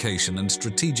 communication, and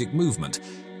strategic movement,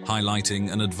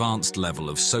 highlighting an advanced level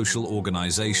of social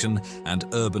organization and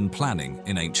urban planning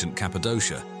in ancient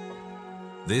Cappadocia.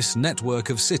 This network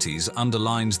of cities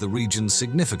underlines the region's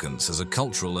significance as a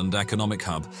cultural and economic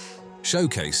hub,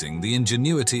 showcasing the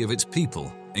ingenuity of its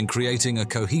people in creating a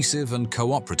cohesive and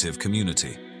cooperative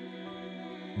community.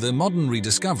 The modern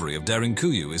rediscovery of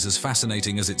Derinkuyu is as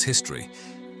fascinating as its history.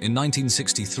 In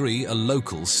 1963, a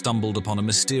local stumbled upon a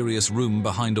mysterious room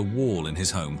behind a wall in his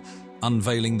home,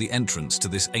 unveiling the entrance to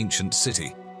this ancient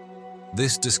city.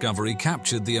 This discovery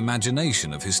captured the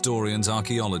imagination of historians,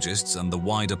 archaeologists, and the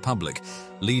wider public,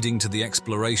 leading to the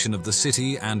exploration of the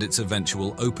city and its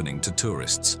eventual opening to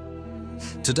tourists.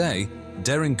 Today,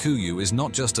 Derinkuyu is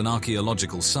not just an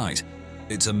archaeological site,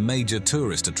 It's a major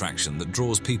tourist attraction that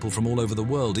draws people from all over the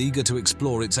world eager to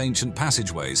explore its ancient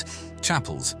passageways,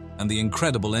 chapels, and the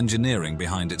incredible engineering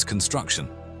behind its construction.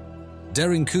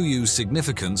 Derinkuyi's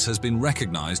significance has been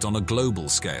recognized on a global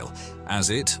scale, as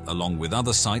it, along with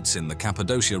other sites in the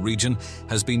Cappadocia region,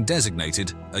 has been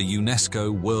designated a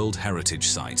UNESCO World Heritage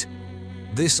Site.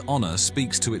 This honor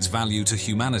speaks to its value to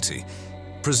humanity,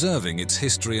 preserving its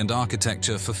history and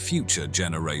architecture for future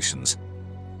generations.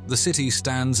 The city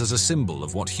stands as a symbol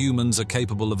of what humans are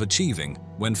capable of achieving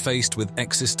when faced with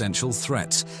existential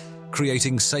threats,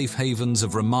 creating safe havens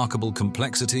of remarkable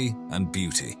complexity and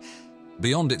beauty.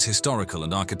 Beyond its historical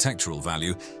and architectural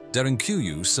value,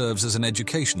 Derinkuyu serves as an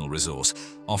educational resource,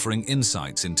 offering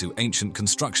insights into ancient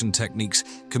construction techniques,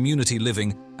 community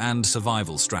living, and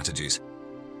survival strategies.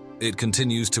 It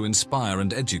continues to inspire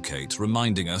and educate,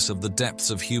 reminding us of the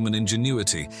depths of human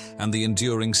ingenuity and the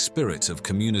enduring spirit of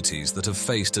communities that have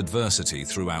faced adversity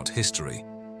throughout history.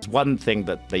 One thing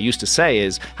that they used to say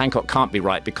is Hancock can't be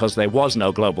right because there was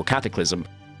no global cataclysm,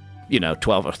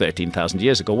 12 or 13,000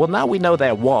 years ago. Well, now we know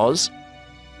there was,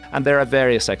 and there are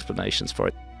various explanations for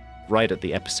it. Right at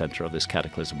the epicenter of this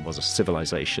cataclysm was a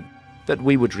civilization that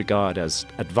we would regard as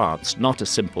advanced, not a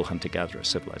simple hunter-gatherer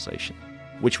civilization,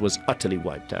 which was utterly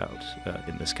wiped out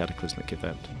in this cataclysmic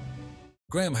event.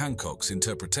 Graham Hancock's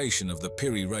interpretation of the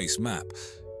Piri Reis map,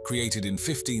 created in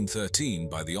 1513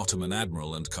 by the Ottoman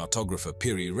admiral and cartographer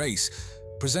Piri Reis,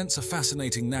 presents a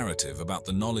fascinating narrative about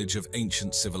the knowledge of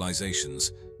ancient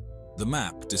civilizations. The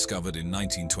map, discovered in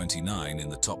 1929 in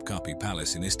the Topkapi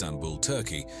Palace in Istanbul,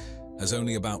 Turkey, has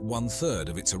only about 1/3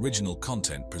 of its original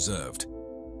content preserved.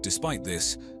 Despite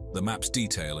this, the map's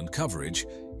detail and coverage,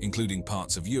 including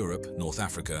parts of Europe, North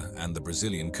Africa, and the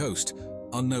Brazilian coast,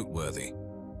 are noteworthy.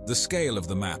 The scale of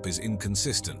the map is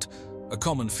inconsistent, a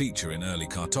common feature in early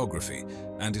cartography,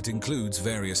 and it includes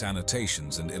various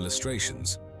annotations and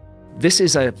illustrations. This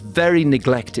is a very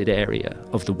neglected area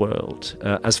of the world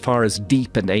as far as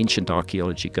deep and ancient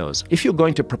archaeology goes. If you're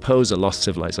going to propose a lost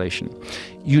civilization,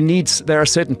 there are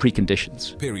certain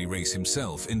preconditions. Piri Reis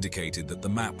himself indicated that the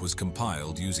map was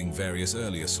compiled using various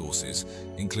earlier sources,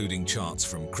 including charts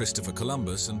from Christopher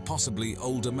Columbus and possibly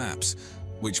older maps,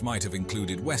 which might have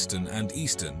included Western and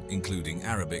Eastern, including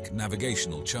Arabic,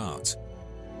 navigational charts.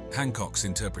 Hancock's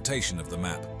interpretation of the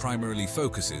map primarily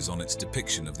focuses on its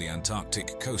depiction of the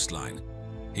Antarctic coastline.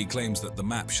 He claims that the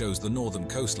map shows the northern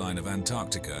coastline of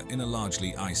Antarctica in a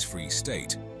largely ice-free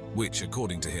state, which,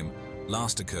 according to him,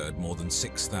 last occurred more than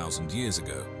 6,000 years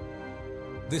ago.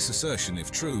 This assertion,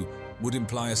 if true, would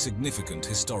imply a significant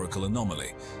historical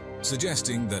anomaly,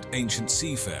 suggesting that ancient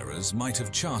seafarers might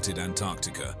have charted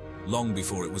Antarctica long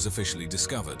before it was officially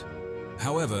discovered.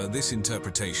 However, this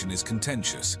interpretation is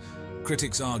contentious.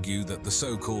 Critics argue that the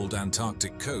so-called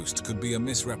Antarctic coast could be a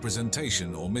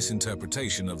misrepresentation or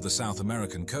misinterpretation of the South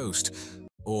American coast,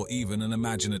 or even an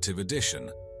imaginative addition,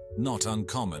 not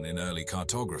uncommon in early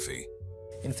cartography.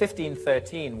 In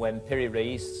 1513, when Piri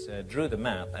Reis drew the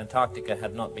map, Antarctica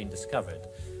had not been discovered.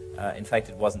 In fact,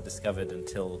 it wasn't discovered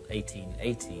until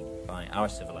 1880 by our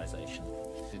civilization.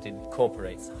 It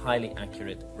incorporates highly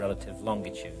accurate relative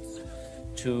longitudes.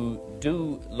 To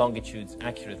do longitudes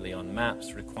accurately on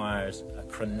maps requires a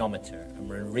chronometer, a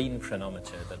marine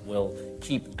chronometer that will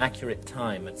keep accurate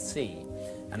time at sea.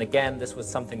 And again, this was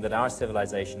something that our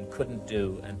civilization couldn't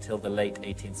do until the late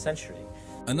 18th century.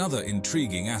 Another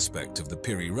intriguing aspect of the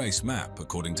Piri Reis map,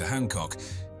 according to Hancock,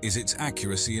 is its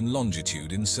accuracy in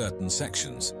longitude in certain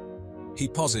sections. He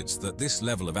posits that this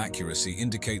level of accuracy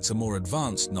indicates a more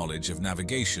advanced knowledge of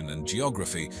navigation and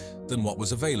geography than what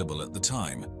was available at the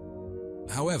time.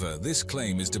 However, this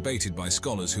claim is debated by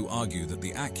scholars who argue that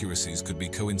the accuracies could be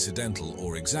coincidental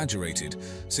or exaggerated,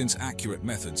 since accurate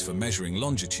methods for measuring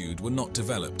longitude were not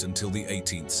developed until the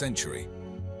 18th century.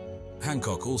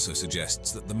 Hancock also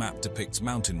suggests that the map depicts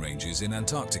mountain ranges in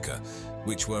Antarctica,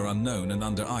 which were unknown and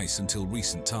under ice until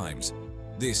recent times.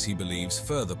 This, he believes,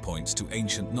 further points to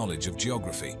ancient knowledge of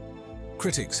geography.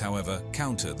 Critics, however,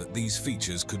 counter that these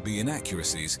features could be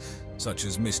inaccuracies, such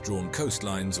as misdrawn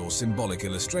coastlines or symbolic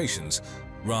illustrations,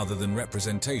 rather than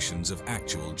representations of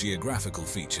actual geographical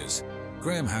features.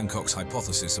 Graham Hancock's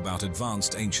hypothesis about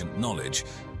advanced ancient knowledge,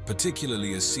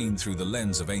 particularly as seen through the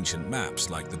lens of ancient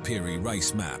maps like the Piri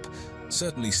Reis map,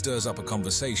 certainly stirs up a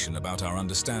conversation about our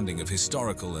understanding of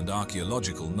historical and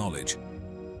archaeological knowledge.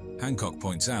 Hancock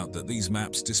points out that these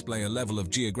maps display a level of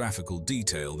geographical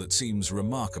detail that seems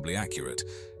remarkably accurate,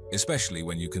 especially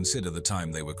when you consider the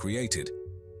time they were created.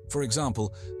 For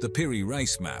example, the Piri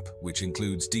Reis map, which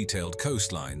includes detailed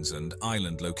coastlines and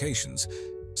island locations,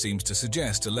 seems to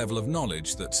suggest a level of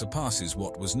knowledge that surpasses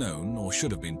what was known or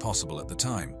should have been possible at the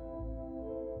time.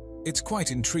 It's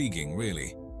quite intriguing,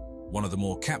 really. One of the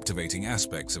more captivating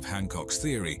aspects of Hancock's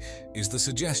theory is the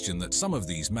suggestion that some of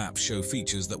these maps show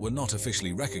features that were not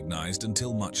officially recognized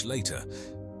until much later.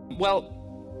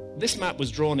 Well, this map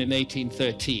was drawn in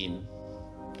 1813.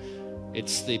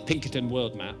 It's the Pinkerton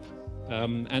World Map,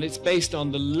 and it's based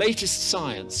on the latest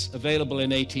science available in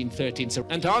 1813. So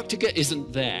Antarctica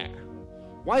isn't there.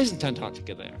 Why isn't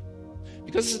Antarctica there?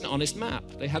 Because it's an honest map.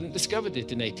 They hadn't discovered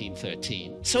it in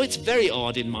 1813. So it's very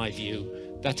odd, in my view,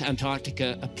 that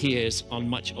Antarctica appears on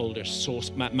much older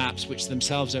source maps, which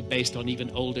themselves are based on even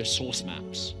older source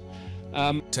maps.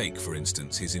 Take, for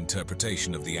instance, his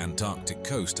interpretation of the Antarctic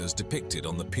coast as depicted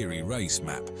on the Piri Reis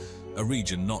map, a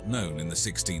region not known in the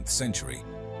 16th century.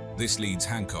 This leads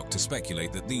Hancock to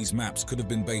speculate that these maps could have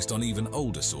been based on even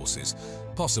older sources,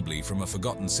 possibly from a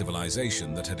forgotten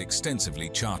civilization that had extensively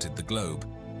charted the globe.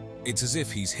 It's as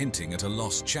if he's hinting at a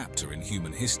lost chapter in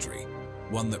human history,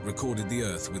 one that recorded the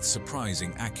Earth with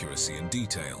surprising accuracy and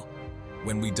detail.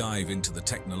 When we dive into the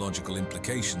technological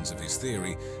implications of his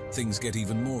theory, things get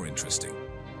even more interesting.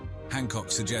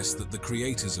 Hancock suggests that the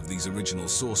creators of these original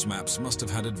source maps must have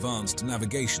had advanced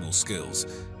navigational skills,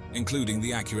 including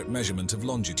the accurate measurement of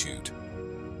longitude.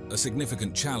 A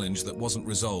significant challenge that wasn't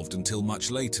resolved until much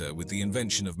later with the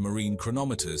invention of marine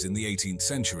chronometers in the 18th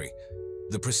century.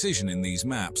 The precision in these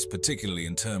maps, particularly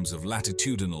in terms of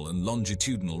latitudinal and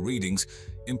longitudinal readings,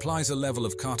 implies a level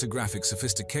of cartographic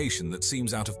sophistication that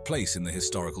seems out of place in the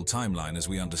historical timeline as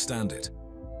we understand it.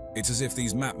 It's as if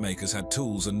these map makers had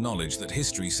tools and knowledge that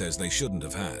history says they shouldn't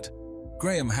have had.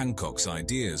 Graham Hancock's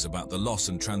ideas about the loss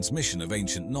and transmission of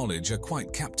ancient knowledge are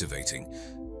quite captivating,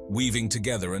 weaving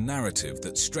together a narrative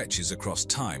that stretches across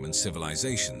time and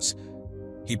civilizations.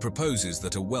 He proposes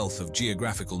that a wealth of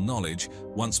geographical knowledge,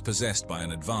 once possessed by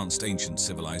an advanced ancient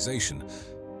civilization,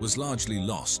 was largely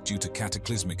lost due to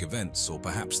cataclysmic events or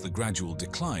perhaps the gradual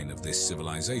decline of this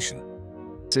civilization.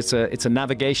 It's a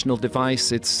navigational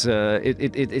device. It's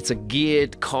a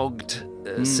geared, cogged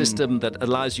system that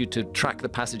allows you to track the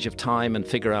passage of time and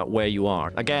figure out where you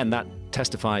are. Again, that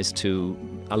testifies to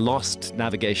a lost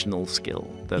navigational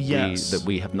skill that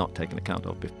we have not taken account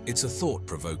of before. It's a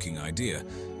thought-provoking idea,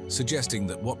 suggesting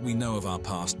that what we know of our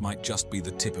past might just be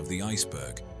the tip of the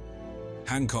iceberg.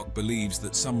 Hancock believes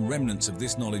that some remnants of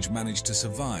this knowledge managed to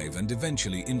survive and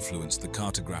eventually influence the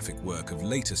cartographic work of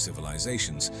later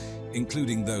civilizations,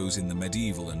 including those in the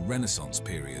medieval and Renaissance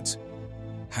periods.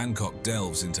 Hancock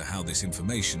delves into how this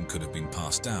information could have been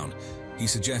passed down. He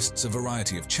suggests a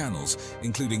variety of channels,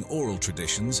 including oral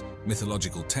traditions,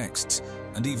 mythological texts,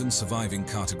 and even surviving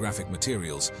cartographic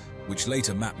materials, which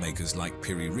later mapmakers like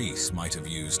Piri Reis might have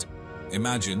used.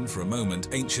 Imagine, for a moment,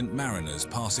 ancient mariners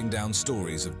passing down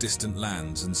stories of distant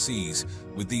lands and seas,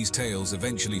 with these tales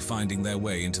eventually finding their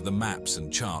way into the maps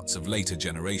and charts of later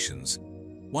generations.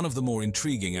 One of the more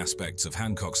intriguing aspects of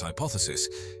Hancock's hypothesis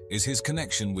is his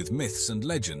connection with myths and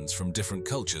legends from different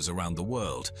cultures around the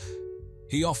world.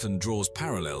 He often draws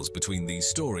parallels between these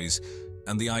stories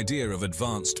and the idea of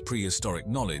advanced prehistoric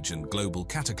knowledge and global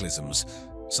cataclysms,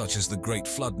 such as the Great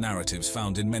Flood narratives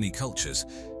found in many cultures.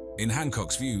 In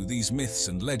Hancock's view, these myths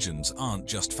and legends aren't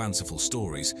just fanciful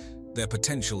stories, they're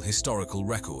potential historical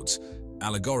records,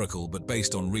 allegorical but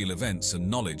based on real events and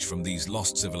knowledge from these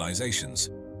lost civilizations.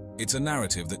 It's a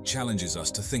narrative that challenges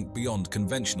us to think beyond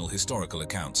conventional historical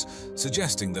accounts,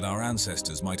 suggesting that our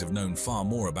ancestors might have known far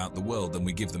more about the world than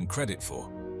we give them credit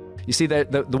for. You see,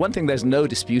 the one thing there's no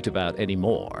dispute about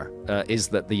anymore is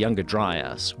that the Younger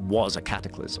Dryas was a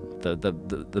cataclysm. The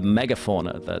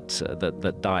megafauna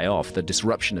that die off, the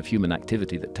disruption of human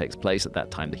activity that takes place at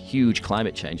that time, the huge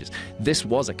climate changes, this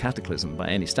was a cataclysm by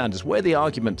any standards. Where the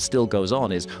argument still goes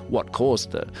on is what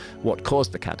caused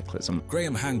the cataclysm.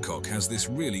 Graham Hancock has this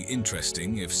really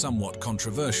interesting, if somewhat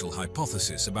controversial,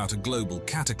 hypothesis about a global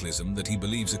cataclysm that he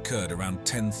believes occurred around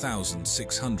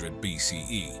 10,600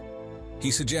 BCE. He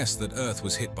suggests that Earth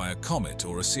was hit by a comet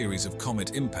or a series of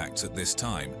comet impacts at this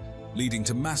time, leading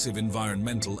to massive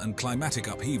environmental and climatic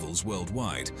upheavals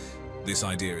worldwide. This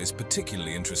idea is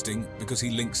particularly interesting because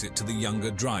he links it to the Younger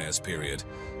Dryas period,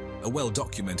 a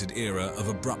well-documented era of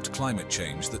abrupt climate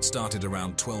change that started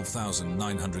around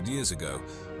 12,900 years ago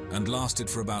and lasted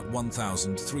for about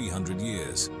 1,300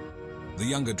 years. The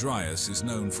Younger Dryas is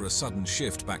known for a sudden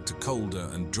shift back to colder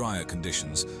and drier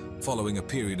conditions following a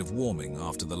period of warming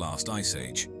after the last ice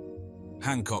age.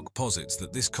 Hancock posits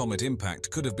that this comet impact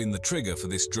could have been the trigger for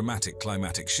this dramatic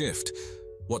climatic shift.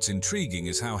 What's intriguing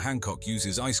is how Hancock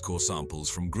uses ice core samples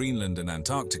from Greenland and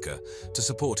Antarctica to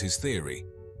support his theory.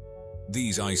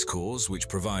 These ice cores, which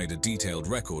provide a detailed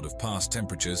record of past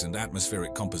temperatures and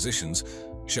atmospheric compositions,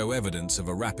 show evidence of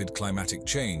a rapid climatic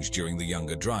change during the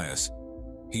Younger Dryas.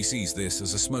 He sees this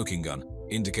as a smoking gun,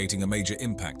 indicating a major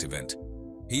impact event.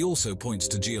 He also points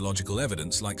to geological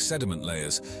evidence like sediment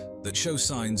layers that show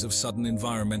signs of sudden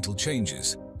environmental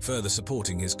changes, further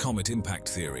supporting his comet impact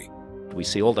theory. We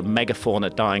see all the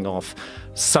megafauna dying off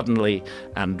suddenly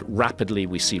and rapidly.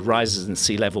 We see rises in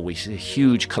sea level. We see a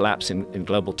huge collapse in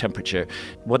global temperature.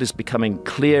 What is becoming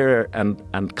clearer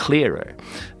and clearer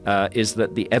is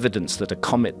that the evidence that a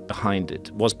comet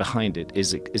was behind it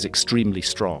is extremely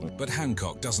strong. But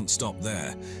Hancock doesn't stop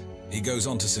there. He goes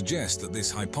on to suggest that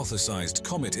this hypothesized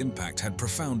comet impact had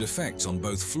profound effects on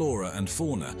both flora and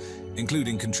fauna,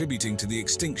 including contributing to the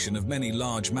extinction of many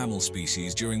large mammal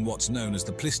species during what's known as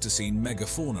the Pleistocene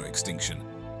megafauna extinction.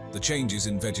 The changes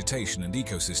in vegetation and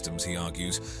ecosystems, he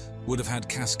argues, would have had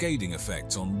cascading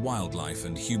effects on wildlife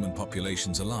and human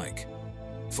populations alike.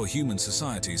 For human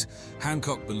societies,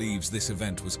 Hancock believes this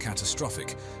event was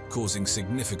catastrophic, causing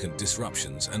significant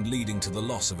disruptions and leading to the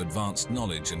loss of advanced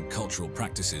knowledge and cultural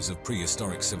practices of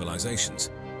prehistoric civilizations.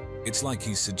 It's like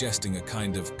he's suggesting a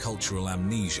kind of cultural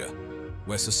amnesia,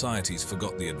 where societies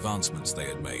forgot the advancements they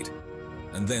had made.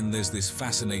 And then there's this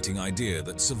fascinating idea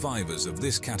that survivors of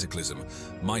this cataclysm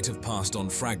might have passed on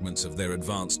fragments of their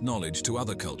advanced knowledge to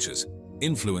other cultures,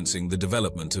 influencing the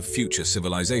development of future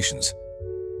civilizations.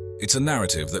 It's a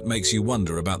narrative that makes you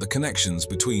wonder about the connections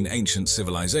between ancient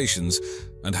civilizations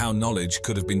and how knowledge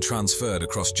could have been transferred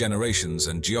across generations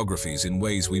and geographies in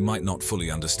ways we might not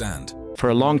fully understand. For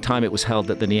a long time it was held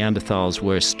that the Neanderthals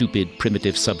were stupid,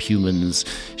 primitive subhumans,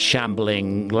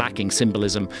 shambling, lacking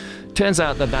symbolism. Turns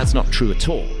out that that's not true at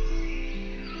all.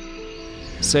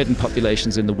 Certain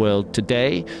populations in the world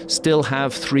today still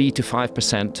have 3 to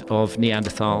 5% of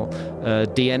Neanderthal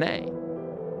DNA.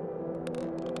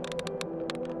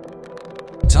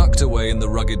 Tucked away in the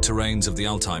rugged terrains of the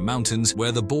Altai Mountains,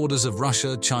 where the borders of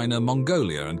Russia, China,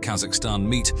 Mongolia and Kazakhstan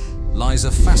meet, lies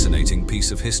a fascinating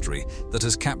piece of history that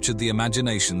has captured the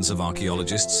imaginations of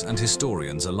archaeologists and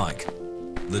historians alike: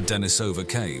 the Denisova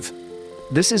Cave.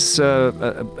 This is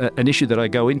an issue that I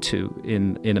go into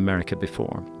in America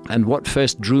before. And what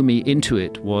first drew me into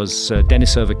it was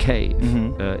Denisova Cave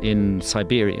in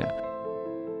Siberia.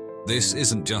 This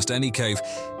isn't just any cave,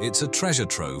 it's a treasure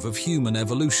trove of human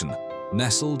evolution,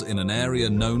 nestled in an area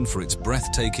known for its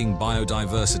breathtaking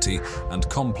biodiversity and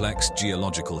complex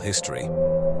geological history.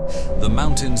 The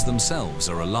mountains themselves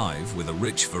are alive with a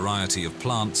rich variety of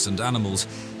plants and animals,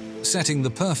 setting the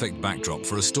perfect backdrop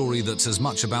for a story that's as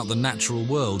much about the natural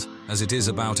world as it is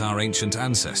about our ancient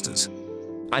ancestors.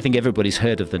 I think everybody's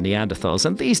heard of the Neanderthals,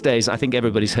 and these days I think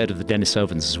everybody's heard of the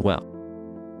Denisovans as well.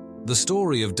 The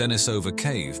story of Denisova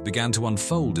Cave began to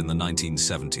unfold in the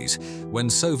 1970s, when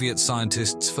Soviet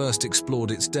scientists first explored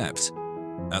its depths.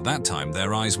 At that time,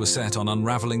 their eyes were set on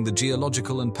unraveling the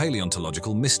geological and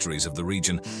paleontological mysteries of the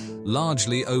region,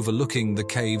 largely overlooking the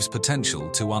cave's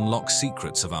potential to unlock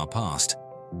secrets of our past.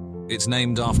 It's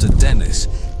named after Denis,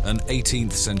 an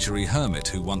 18th century hermit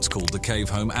who once called the cave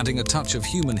home, adding a touch of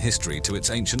human history to its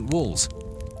ancient walls.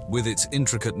 With its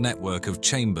intricate network of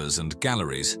chambers and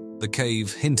galleries, the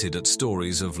cave hinted at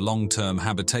stories of long-term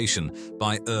habitation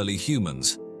by early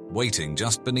humans, waiting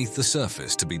just beneath the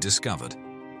surface to be discovered.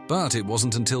 But it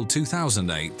wasn't until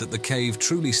 2008 that the cave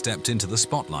truly stepped into the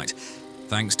spotlight,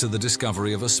 thanks to the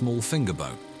discovery of a small finger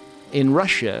bone. In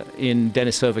Russia, in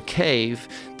Denisova Cave,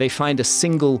 they find a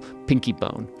single pinky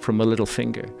bone from a little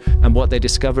finger. And what they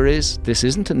discover is, this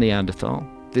isn't a Neanderthal,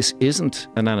 this isn't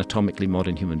an anatomically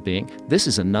modern human being, this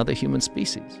is another human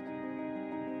species.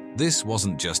 This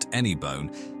wasn't just any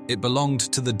bone, it belonged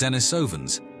to the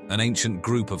Denisovans, an ancient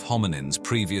group of hominins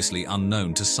previously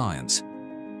unknown to science.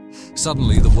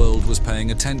 Suddenly, the world was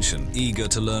paying attention, eager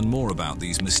to learn more about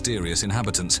these mysterious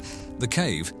inhabitants. The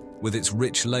cave, with its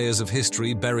rich layers of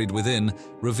history buried within,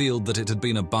 revealed that it had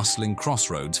been a bustling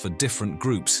crossroads for different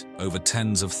groups over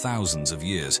tens of thousands of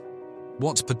years.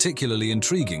 What's particularly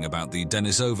intriguing about the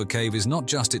Denisova Cave is not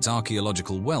just its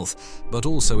archaeological wealth, but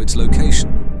also its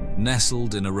location.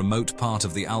 Nestled in a remote part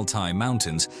of the Altai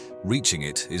Mountains, reaching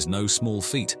it is no small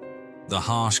feat. The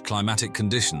harsh climatic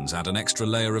conditions add an extra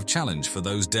layer of challenge for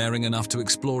those daring enough to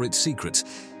explore its secrets.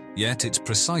 Yet it's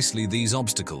precisely these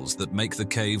obstacles that make the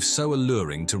cave so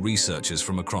alluring to researchers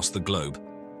from across the globe.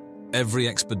 Every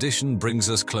expedition brings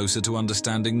us closer to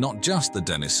understanding not just the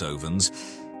Denisovans,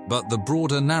 but the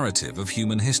broader narrative of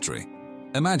human history.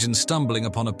 Imagine stumbling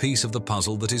upon a piece of the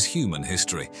puzzle that is human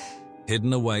history,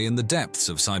 hidden away in the depths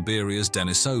of Siberia's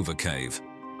Denisova Cave.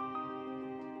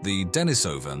 The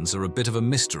Denisovans are a bit of a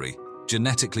mystery,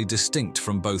 genetically distinct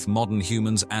from both modern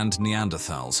humans and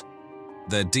Neanderthals.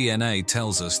 Their DNA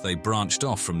tells us they branched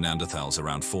off from Neanderthals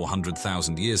around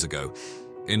 400,000 years ago,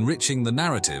 enriching the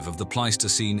narrative of the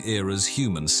Pleistocene era's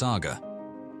human saga.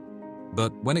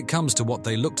 But when it comes to what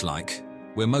they looked like,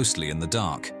 we're mostly in the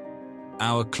dark.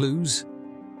 Our clues?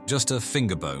 Just a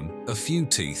finger bone, a few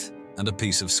teeth, and a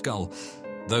piece of skull.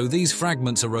 Though these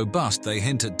fragments are robust, they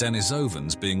hint at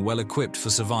Denisovans being well equipped for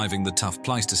surviving the tough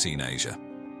Pleistocene Asia.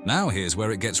 Now here's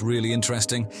where it gets really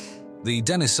interesting. The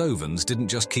Denisovans didn't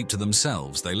just keep to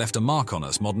themselves, they left a mark on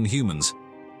us modern humans.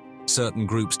 Certain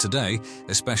groups today,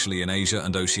 especially in Asia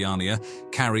and Oceania,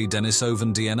 carry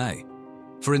Denisovan DNA.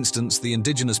 For instance, the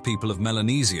indigenous people of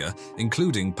Melanesia,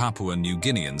 including Papua New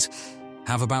Guineans,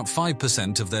 have about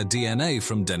 5% of their DNA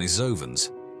from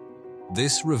Denisovans.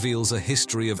 This reveals a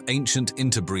history of ancient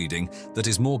interbreeding that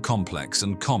is more complex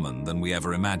and common than we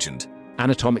ever imagined.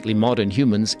 Anatomically modern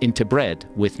humans interbred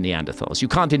with Neanderthals. You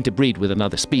can't interbreed with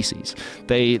another species.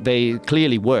 They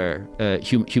clearly were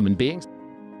human beings.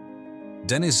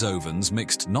 Denisovans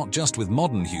mixed not just with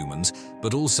modern humans,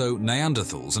 but also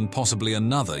Neanderthals and possibly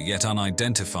another yet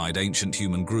unidentified ancient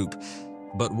human group.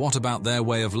 But what about their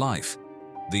way of life?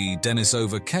 The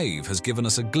Denisova cave has given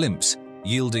us a glimpse,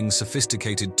 yielding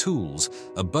sophisticated tools,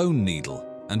 a bone needle,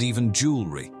 and even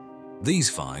jewelry. These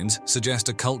finds suggest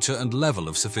a culture and level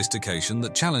of sophistication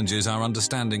that challenges our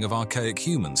understanding of archaic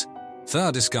humans.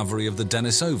 Their discovery of the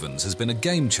Denisovans has been a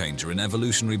game-changer in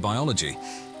evolutionary biology,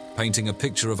 painting a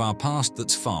picture of our past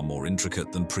that's far more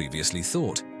intricate than previously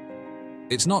thought.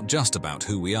 It's not just about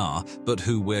who we are, but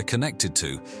who we're connected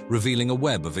to, revealing a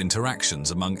web of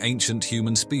interactions among ancient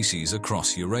human species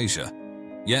across Eurasia.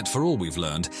 Yet, for all we've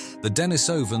learned, the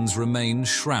Denisovans remain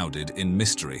shrouded in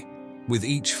mystery. With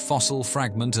each fossil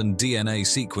fragment and DNA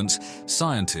sequence,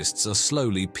 scientists are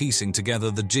slowly piecing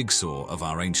together the jigsaw of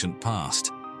our ancient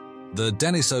past. The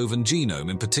Denisovan genome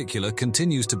in particular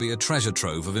continues to be a treasure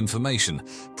trove of information,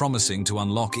 promising to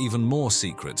unlock even more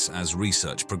secrets as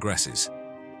research progresses.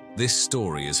 This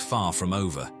story is far from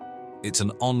over. It's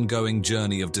an ongoing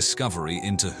journey of discovery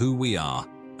into who we are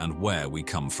and where we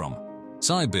come from.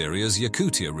 Siberia's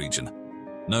Yakutia region,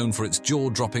 known for its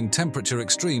jaw-dropping temperature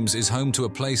extremes, is home to a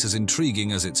place as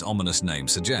intriguing as its ominous name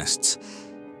suggests: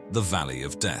 the Valley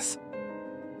of Death.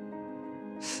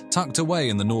 Tucked away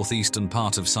in the northeastern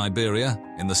part of Siberia,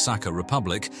 in the Sakha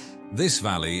Republic, this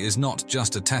valley is not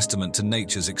just a testament to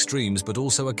nature's extremes, but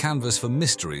also a canvas for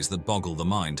mysteries that boggle the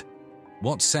mind.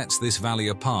 What sets this valley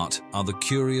apart are the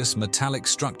curious metallic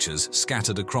structures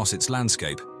scattered across its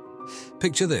landscape.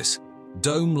 Picture this: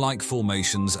 dome-like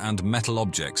formations and metal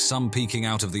objects, some peeking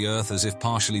out of the earth as if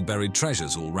partially buried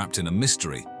treasures, all wrapped in a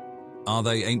mystery. Are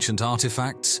they ancient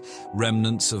artifacts,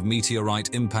 remnants of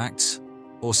meteorite impacts,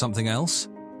 or something else?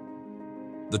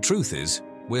 The truth is,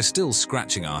 we're still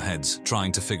scratching our heads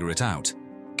trying to figure it out.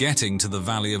 Getting to the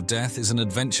Valley of Death is an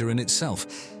adventure in itself.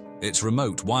 It's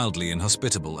remote, wildly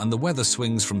inhospitable, and the weather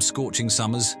swings from scorching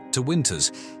summers to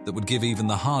winters that would give even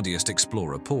the hardiest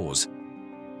explorer pause.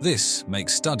 This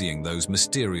makes studying those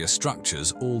mysterious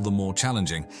structures all the more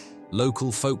challenging.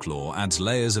 Local folklore adds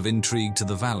layers of intrigue to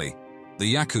the valley.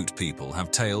 The Yakut people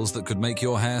have tales that could make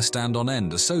your hair stand on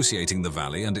end, associating the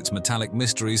valley and its metallic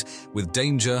mysteries with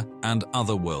danger and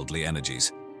otherworldly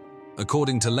energies.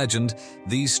 According to legend,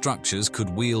 these structures could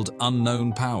wield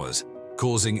unknown powers,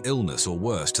 causing illness or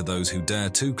worse to those who dare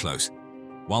too close.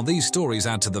 While these stories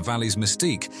add to the valley's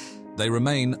mystique, they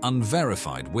remain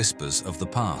unverified whispers of the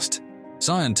past.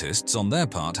 Scientists, on their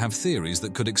part, have theories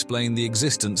that could explain the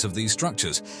existence of these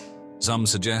structures. Some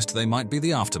suggest they might be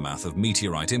the aftermath of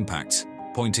meteorite impacts,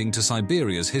 pointing to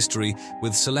Siberia's history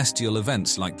with celestial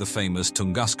events like the famous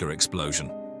Tunguska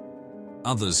explosion.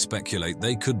 Others speculate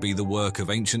they could be the work of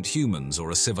ancient humans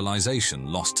or a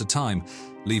civilization lost to time,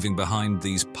 leaving behind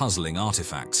these puzzling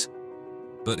artifacts.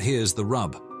 But here's the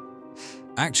rub.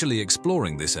 Actually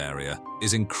exploring this area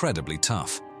is incredibly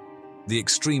tough. The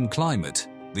extreme climate,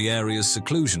 the area's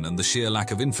seclusion, and the sheer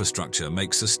lack of infrastructure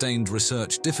make sustained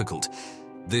research difficult.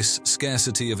 This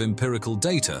scarcity of empirical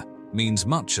data means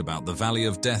much about the Valley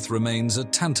of Death remains a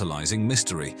tantalizing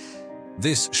mystery.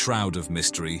 This shroud of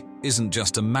mystery isn't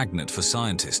just a magnet for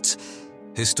scientists.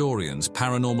 Historians,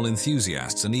 paranormal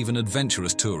enthusiasts, and even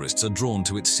adventurous tourists are drawn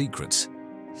to its secrets.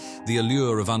 The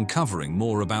allure of uncovering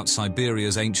more about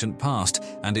Siberia's ancient past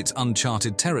and its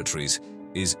uncharted territories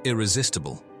is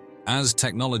irresistible. As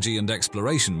technology and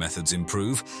exploration methods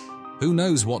improve, who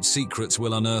knows what secrets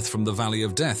we'll unearth from the Valley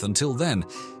of Death. Until then,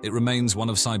 it remains one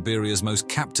of Siberia's most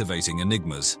captivating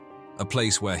enigmas, a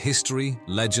place where history,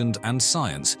 legend, and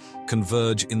science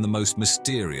converge in the most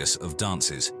mysterious of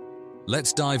dances.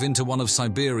 Let's dive into one of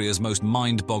Siberia's most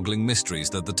mind-boggling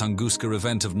mysteries, the Tunguska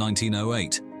event of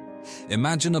 1908.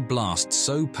 Imagine a blast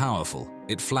so powerful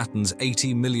it flattens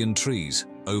 80 million trees,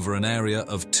 over an area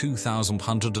of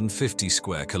 2,150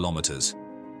 square kilometers.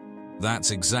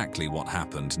 That's exactly what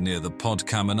happened near the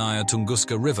Podkamennaya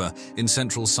Tunguska River in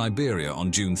central Siberia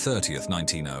on June 30th,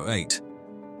 1908.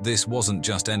 This wasn't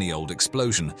just any old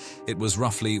explosion, it was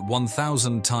roughly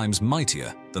 1,000 times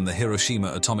mightier than the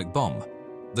Hiroshima atomic bomb.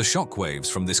 The shock waves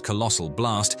from this colossal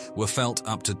blast were felt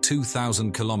up to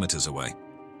 2,000 kilometers away.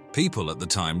 People at the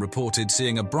time reported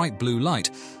seeing a bright blue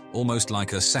light, almost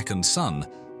like a second sun,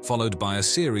 followed by a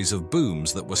series of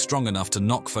booms that were strong enough to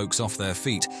knock folks off their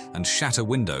feet and shatter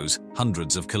windows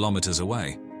hundreds of kilometers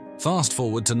away. Fast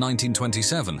forward to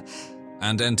 1927,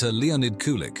 and enter Leonid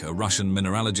Kulik, a Russian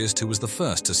mineralogist who was the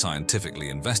first to scientifically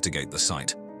investigate the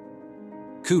site.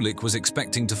 Kulik was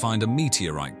expecting to find a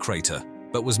meteorite crater,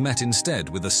 but was met instead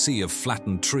with a sea of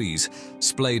flattened trees,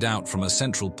 splayed out from a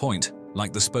central point,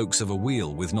 like the spokes of a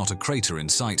wheel with not a crater in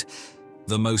sight.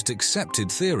 The most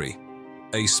accepted theory: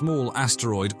 a small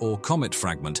asteroid or comet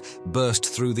fragment burst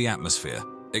through the atmosphere,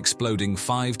 exploding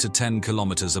 5 to 10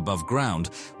 kilometers above ground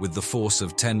with the force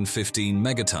of 10-15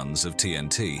 megatons of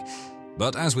TNT.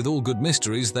 But as with all good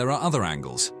mysteries, there are other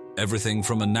angles. Everything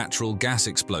from a natural gas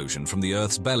explosion from the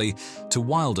Earth's belly to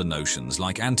wilder notions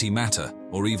like antimatter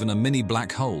or even a mini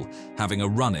black hole having a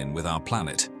run-in with our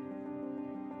planet.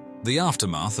 The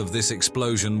aftermath of this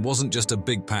explosion wasn't just a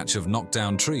big patch of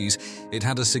knocked-down trees, it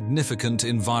had a significant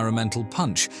environmental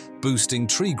punch, boosting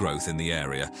tree growth in the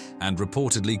area and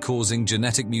reportedly causing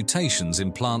genetic mutations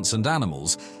in plants and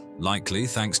animals. Likely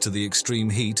thanks to the extreme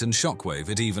heat and shockwave,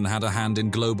 it even had a hand in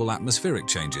global atmospheric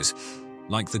changes,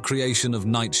 like the creation of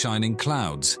night-shining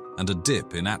clouds and a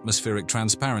dip in atmospheric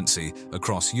transparency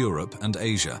across Europe and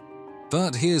Asia.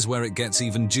 But here's where it gets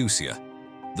even juicier.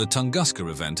 The Tunguska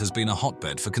event has been a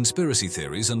hotbed for conspiracy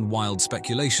theories and wild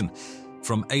speculation.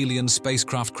 From alien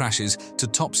spacecraft crashes to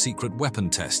top-secret weapon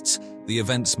tests, the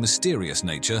event's mysterious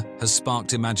nature has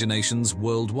sparked imaginations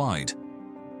worldwide.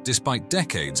 Despite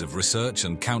decades of research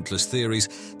and countless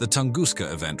theories, the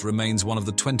Tunguska event remains one of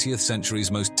the 20th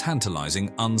century's most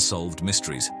tantalizing unsolved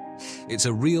mysteries. It's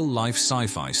a real-life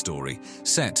sci-fi story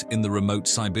set in the remote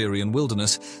Siberian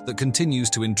wilderness that continues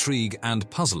to intrigue and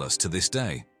puzzle us to this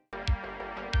day.